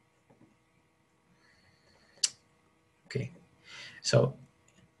 Okay, so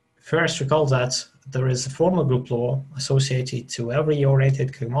first recall that there is a formal group law associated to every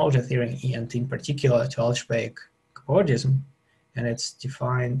oriented cohomology theory, and in particular to algebraic cobordism, and it's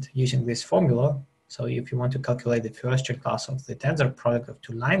defined using this formula. So if you want to calculate the first class of the tensor product of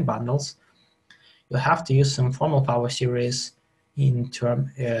two line bundles, you have to use some formal power series in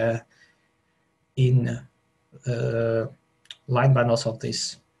line bundles of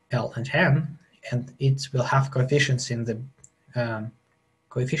this L and N, and it will have coefficients in the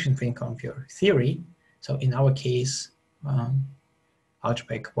coefficient ring of your theory. So in our case,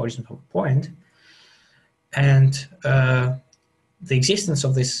 algebraic cobordism of a point, and the existence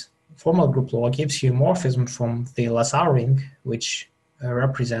of this formal group law gives you morphism from the Lazar ring, which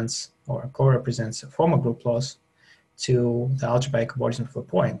represents or co-represents formal group laws, to the algebraic cobordism of a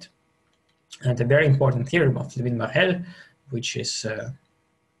point. And a very important theorem of Levin-Marel, which is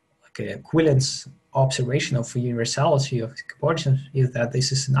like an equivalence observation of the universality of cobordism, is that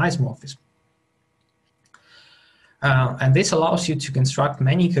this is an isomorphism. And this allows you to construct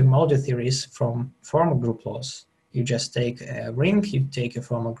many cohomology theories from formal group laws. You just take a ring, you take a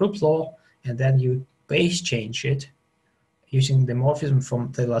formal group law, and then you base change it using the morphism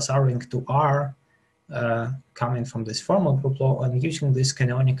from the Lazar ring to R, coming from this formal group law, and using this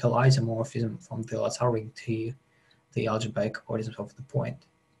canonical isomorphism from the Lazar ring to the algebraic cobordism of the point.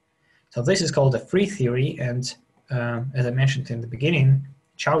 So this is called a free theory, and as I mentioned in the beginning,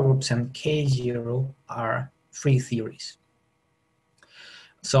 Chow groups and K0 are free theories.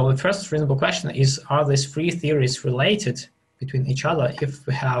 So the first reasonable question is, are these free theories related between each other if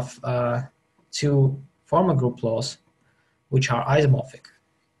we have two formal group laws which are isomorphic?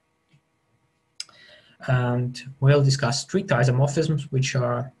 And we'll discuss strict isomorphisms, which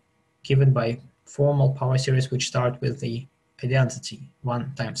are given by formal power series which start with the identity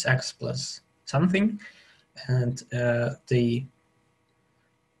 1 times x plus something, and the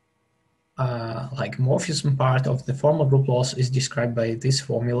like morphism part of the formal group laws is described by this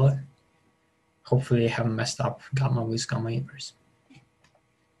formula. Hopefully I haven't messed up gamma with gamma inverse.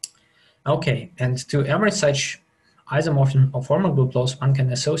 Okay, and to evaluate such isomorphism of formal group laws, one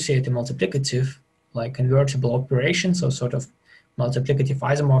can associate a multiplicative, like convertible operations, or sort of multiplicative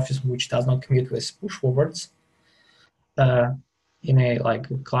isomorphism which does not commute with push forwards in a like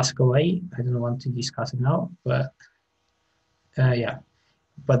classical way. I don't want to discuss it now, but yeah.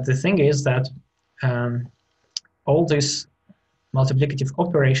 But the thing is that all these multiplicative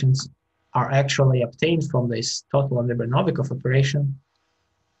operations are actually obtained from this total Landweber-Novikov operation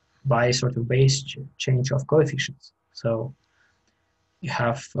by sort of base change of coefficients. So you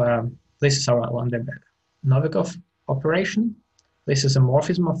have, this is our Landweber-Novikov operation. This is a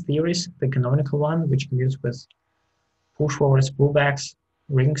morphism of theories, the canonical one, which commutes with push forwards, pullbacks,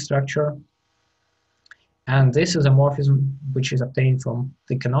 ring structure. And this is a morphism which is obtained from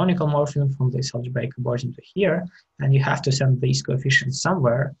the canonical morphism from this algebraic cobordism to here. And you have to send these coefficients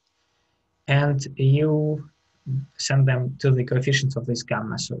somewhere. And you send them to the coefficients of this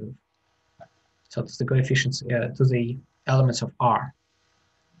gamma, sort of. So it's the coefficients to the elements of R.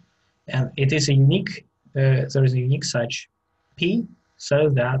 And it is a unique, there is a unique such P, so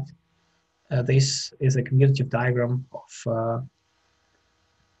that this is a commutative diagram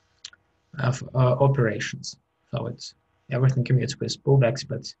of operations. So it's everything commutes with pullbacks,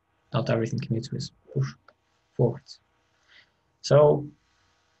 but not everything commutes with push forwards. So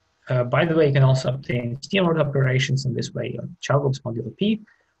by the way, you can also obtain steamroad operations in this way on Chow groups modulo P.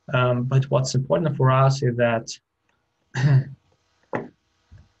 But what's important for us is that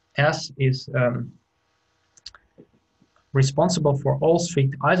S is responsible for all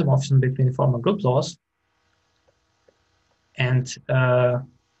strict isomorphism between formal group laws. And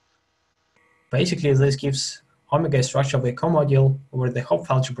basically this gives omega a structure of a comodule over the Hopf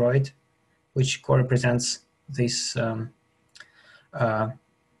algebroid, which co-represents this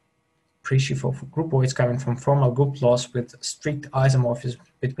presheaf of groupoids coming from formal group laws with strict isomorphism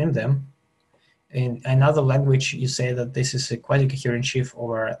between them. In another language, you say that this is a quasi-coherent sheaf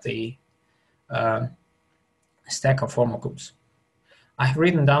over the stack of formal groups. I've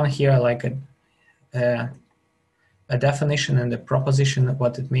written down here like a definition and a proposition of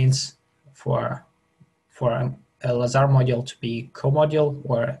what it means for a Lazar module to be comodule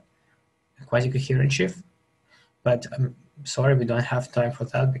or a quasi-coherent sheaf. But I'm sorry, we don't have time for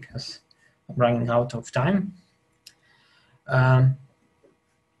that because I'm running out of time.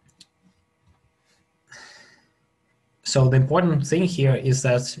 So the important thing here is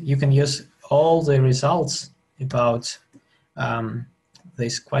that you can use all the results about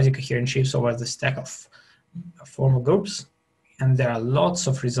these quasi-coherent sheaves over the stack of formal groups. And there are lots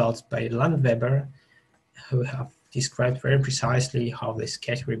of results by Landweber who have described very precisely how this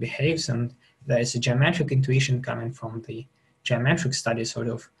category behaves. And there is a geometric intuition coming from the geometric study sort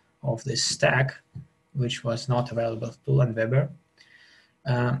of this stack, which was not available to Landweber.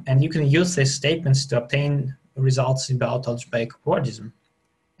 And you can use these statements to obtain results about algebraic cobordism.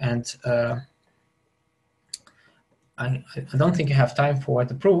 And I don't think I have time for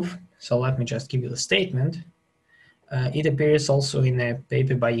the proof, so let me just give you the statement. It appears also in a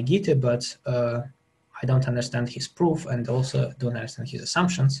paper by Igite, but I don't understand his proof and also don't understand his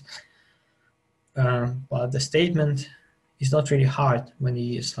assumptions. But the statement is not really hard when you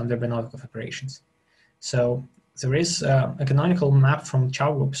use Landweber-Novikov operations. So there is a canonical map from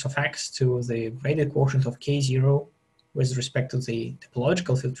Chow groups of X to the graded quotient of K0 with respect to the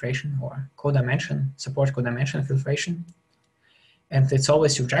topological filtration or codimension, support codimension filtration. And it's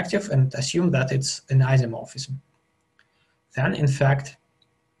always surjective and assume that it's an isomorphism. Then, in fact,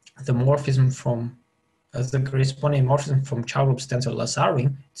 the morphism from the corresponding morphism from Chow groups tensor Lazar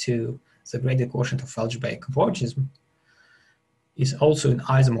ring to the graded quotient of algebraic cobordism is also an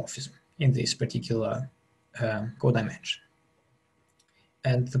isomorphism in this particular codimension.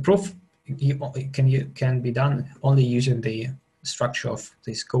 And the proof can be done only using the structure of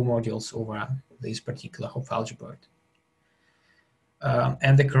these comodules over this particular Hopf algebroid.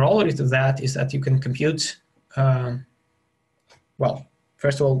 And the corollary to that is that you can compute, well,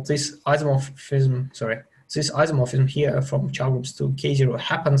 first of all, this isomorphism here from Chow groups to K0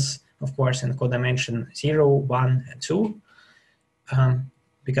 happens, of course, in codimension 0, 1, and 2,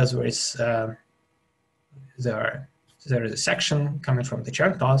 because there is there is a section coming from the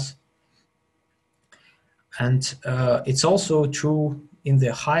Chern class. And it's also true in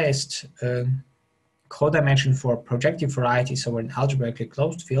the highest codimension for projective varieties over an algebraically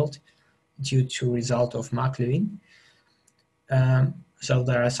closed field due to result of Mach-Levin. So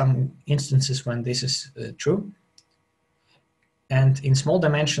there are some instances when this is true. And in small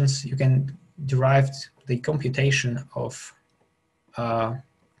dimensions, you can derive the computation of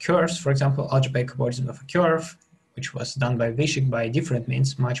curves, for example, algebraic cobordism of a curve, which was done by Vishik by different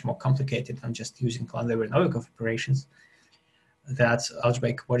means, much more complicated than just using Landweber-Novikov operations. That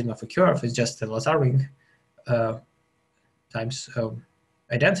algebraic cobordism of a curve is just the Lazar ring times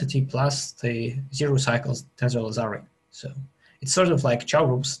identity plus the zero cycles tensor Lazar ring. So it's sort of like Chow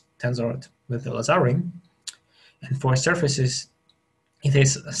groups tensored with the Lazar ring. And for surfaces, it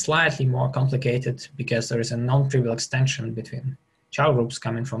is slightly more complicated because there is a non-trivial extension between Chow groups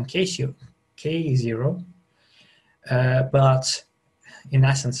coming from K0, but in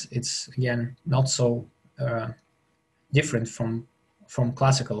essence, it's again not so different from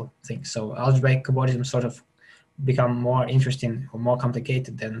classical things. So algebraic cobordism sort of become more interesting or more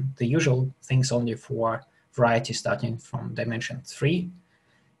complicated than the usual things only for varieties starting from dimension 3,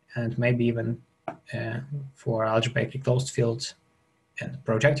 and maybe even for algebraically closed fields and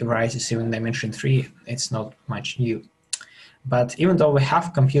projective varieties even dimension 3, it's not much new. But even though we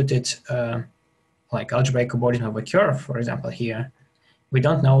have computed like algebraic cobordism of a curve, for example, here, we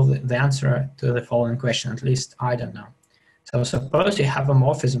don't know the answer to the following question, at least I don't know. So suppose you have a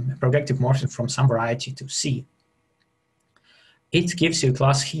morphism, a projective morphism from some variety to C. It gives you a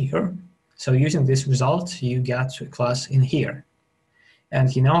class here. So using this result, you get a class in here.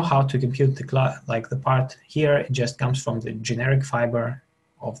 And you know how to compute the class, like the part here, it just comes from the generic fiber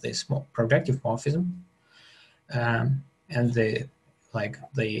of this projective morphism. And the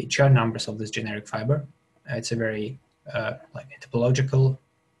Chern numbers of this generic fiber. It's a very like topological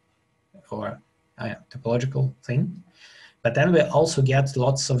or topological thing. But then we also get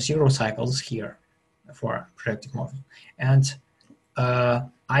lots of zero cycles here for projective morphism. And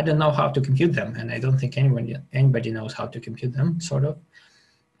I don't know how to compute them, and I don't think anybody knows how to compute them, sort of.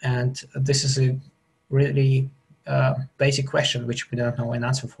 And this is a really basic question which we don't know an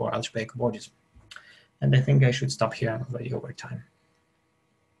answer for algebraic cobordism. And I think I should stop here. I'm already over time.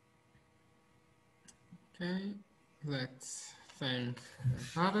 Okay, let's thank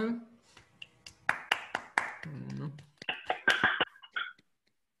Pavel.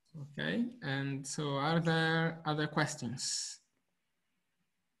 Okay, and so are there other questions?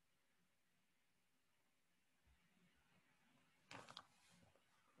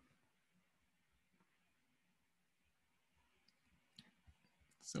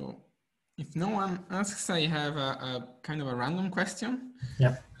 So if no one asks, I have a kind of a random question.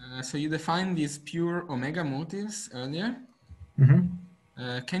 Yeah. So you defined these pure omega motives earlier.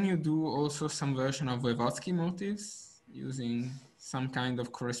 Mm-hmm. Can you do also some version of Voevodsky motives using some kind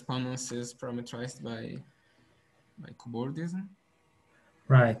of correspondences parameterized by cobordism?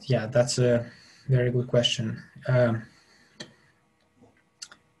 Right, yeah, that's a very good question.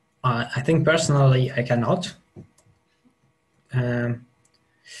 I think personally I cannot.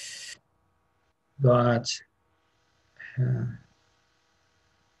 But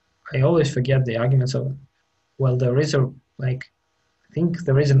I always forget the arguments of, well, there is a, like, I think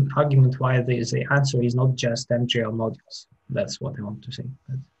there is an argument why the answer is not just MGL modules. That's what I want to say,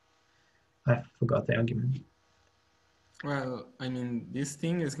 but I forgot the argument. Well, I mean, this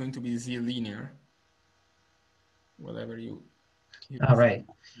thing is going to be Z linear, whatever you right.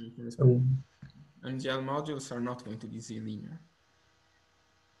 MGL modules are not going to be Z linear.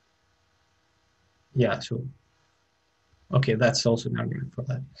 Yeah, so, okay, that's also an argument for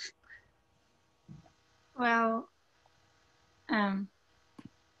that. Well, I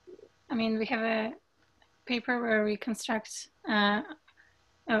mean, we have a paper where we construct a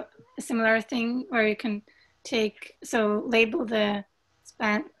similar thing where you can take, so label the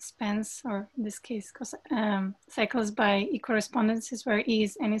spans, or in this case, cycles by E correspondences, where E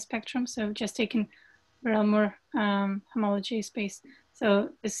is any spectrum. So just taking Real-Moore homology space.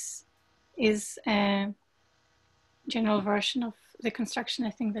 So this is a general version of the construction,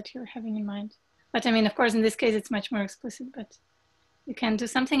 I think, that you're having in mind. But I mean, of course, in this case, it's much more explicit, but you can do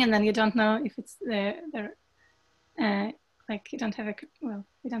something and then you don't know if it's like you don't have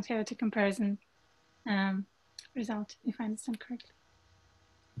we don't have a comparison result, if I understand correctly.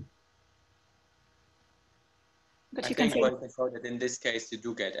 But you can say one can show that in this case you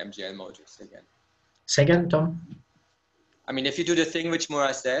do get MGL modules again. Say again, Tom? I mean, if you do the thing which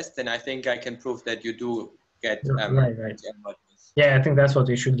Mura says, then I think I can prove that you do get right. MGL modules. Yeah, I think that's what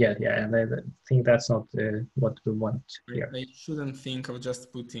we should get. Yeah, and I think that's not what we want here. I shouldn't think of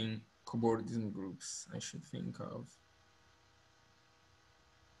just putting cobordism groups. I should think of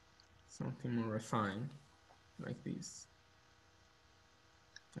something more refined, like this.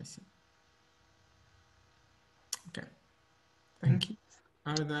 I see. Okay, thank you.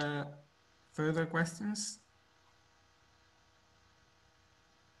 Are there further questions?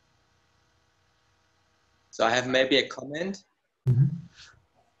 So I have maybe a comment, Mhm.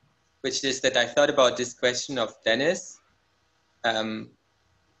 which is that I thought about this question of Dennis.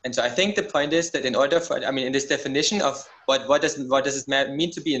 And so I think the point is that in order for, I mean, in this definition of what does it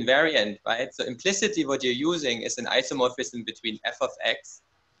mean to be invariant, right? So implicitly what you're using is an isomorphism between f of x,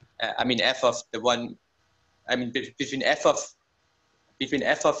 f of the one, between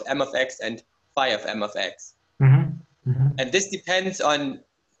f of m of x and phi of m of x. Mhm. Mhm. And this depends on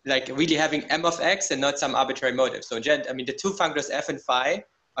like really having m of x and not some arbitrary motive. So the two functors f and phi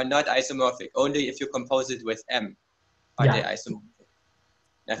are not isomorphic. Only if you compose it with m are they isomorphic.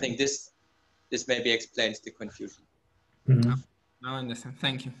 I think this maybe explains the confusion. Mhm. Now I understand.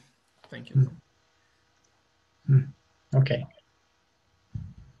 Thank you. Thank you. Okay.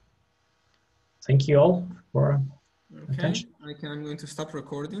 Thank you all for attention. I'm going to stop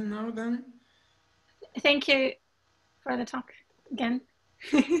recording now then. Thank you for the talk again.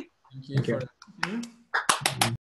 Thank you Thank you. for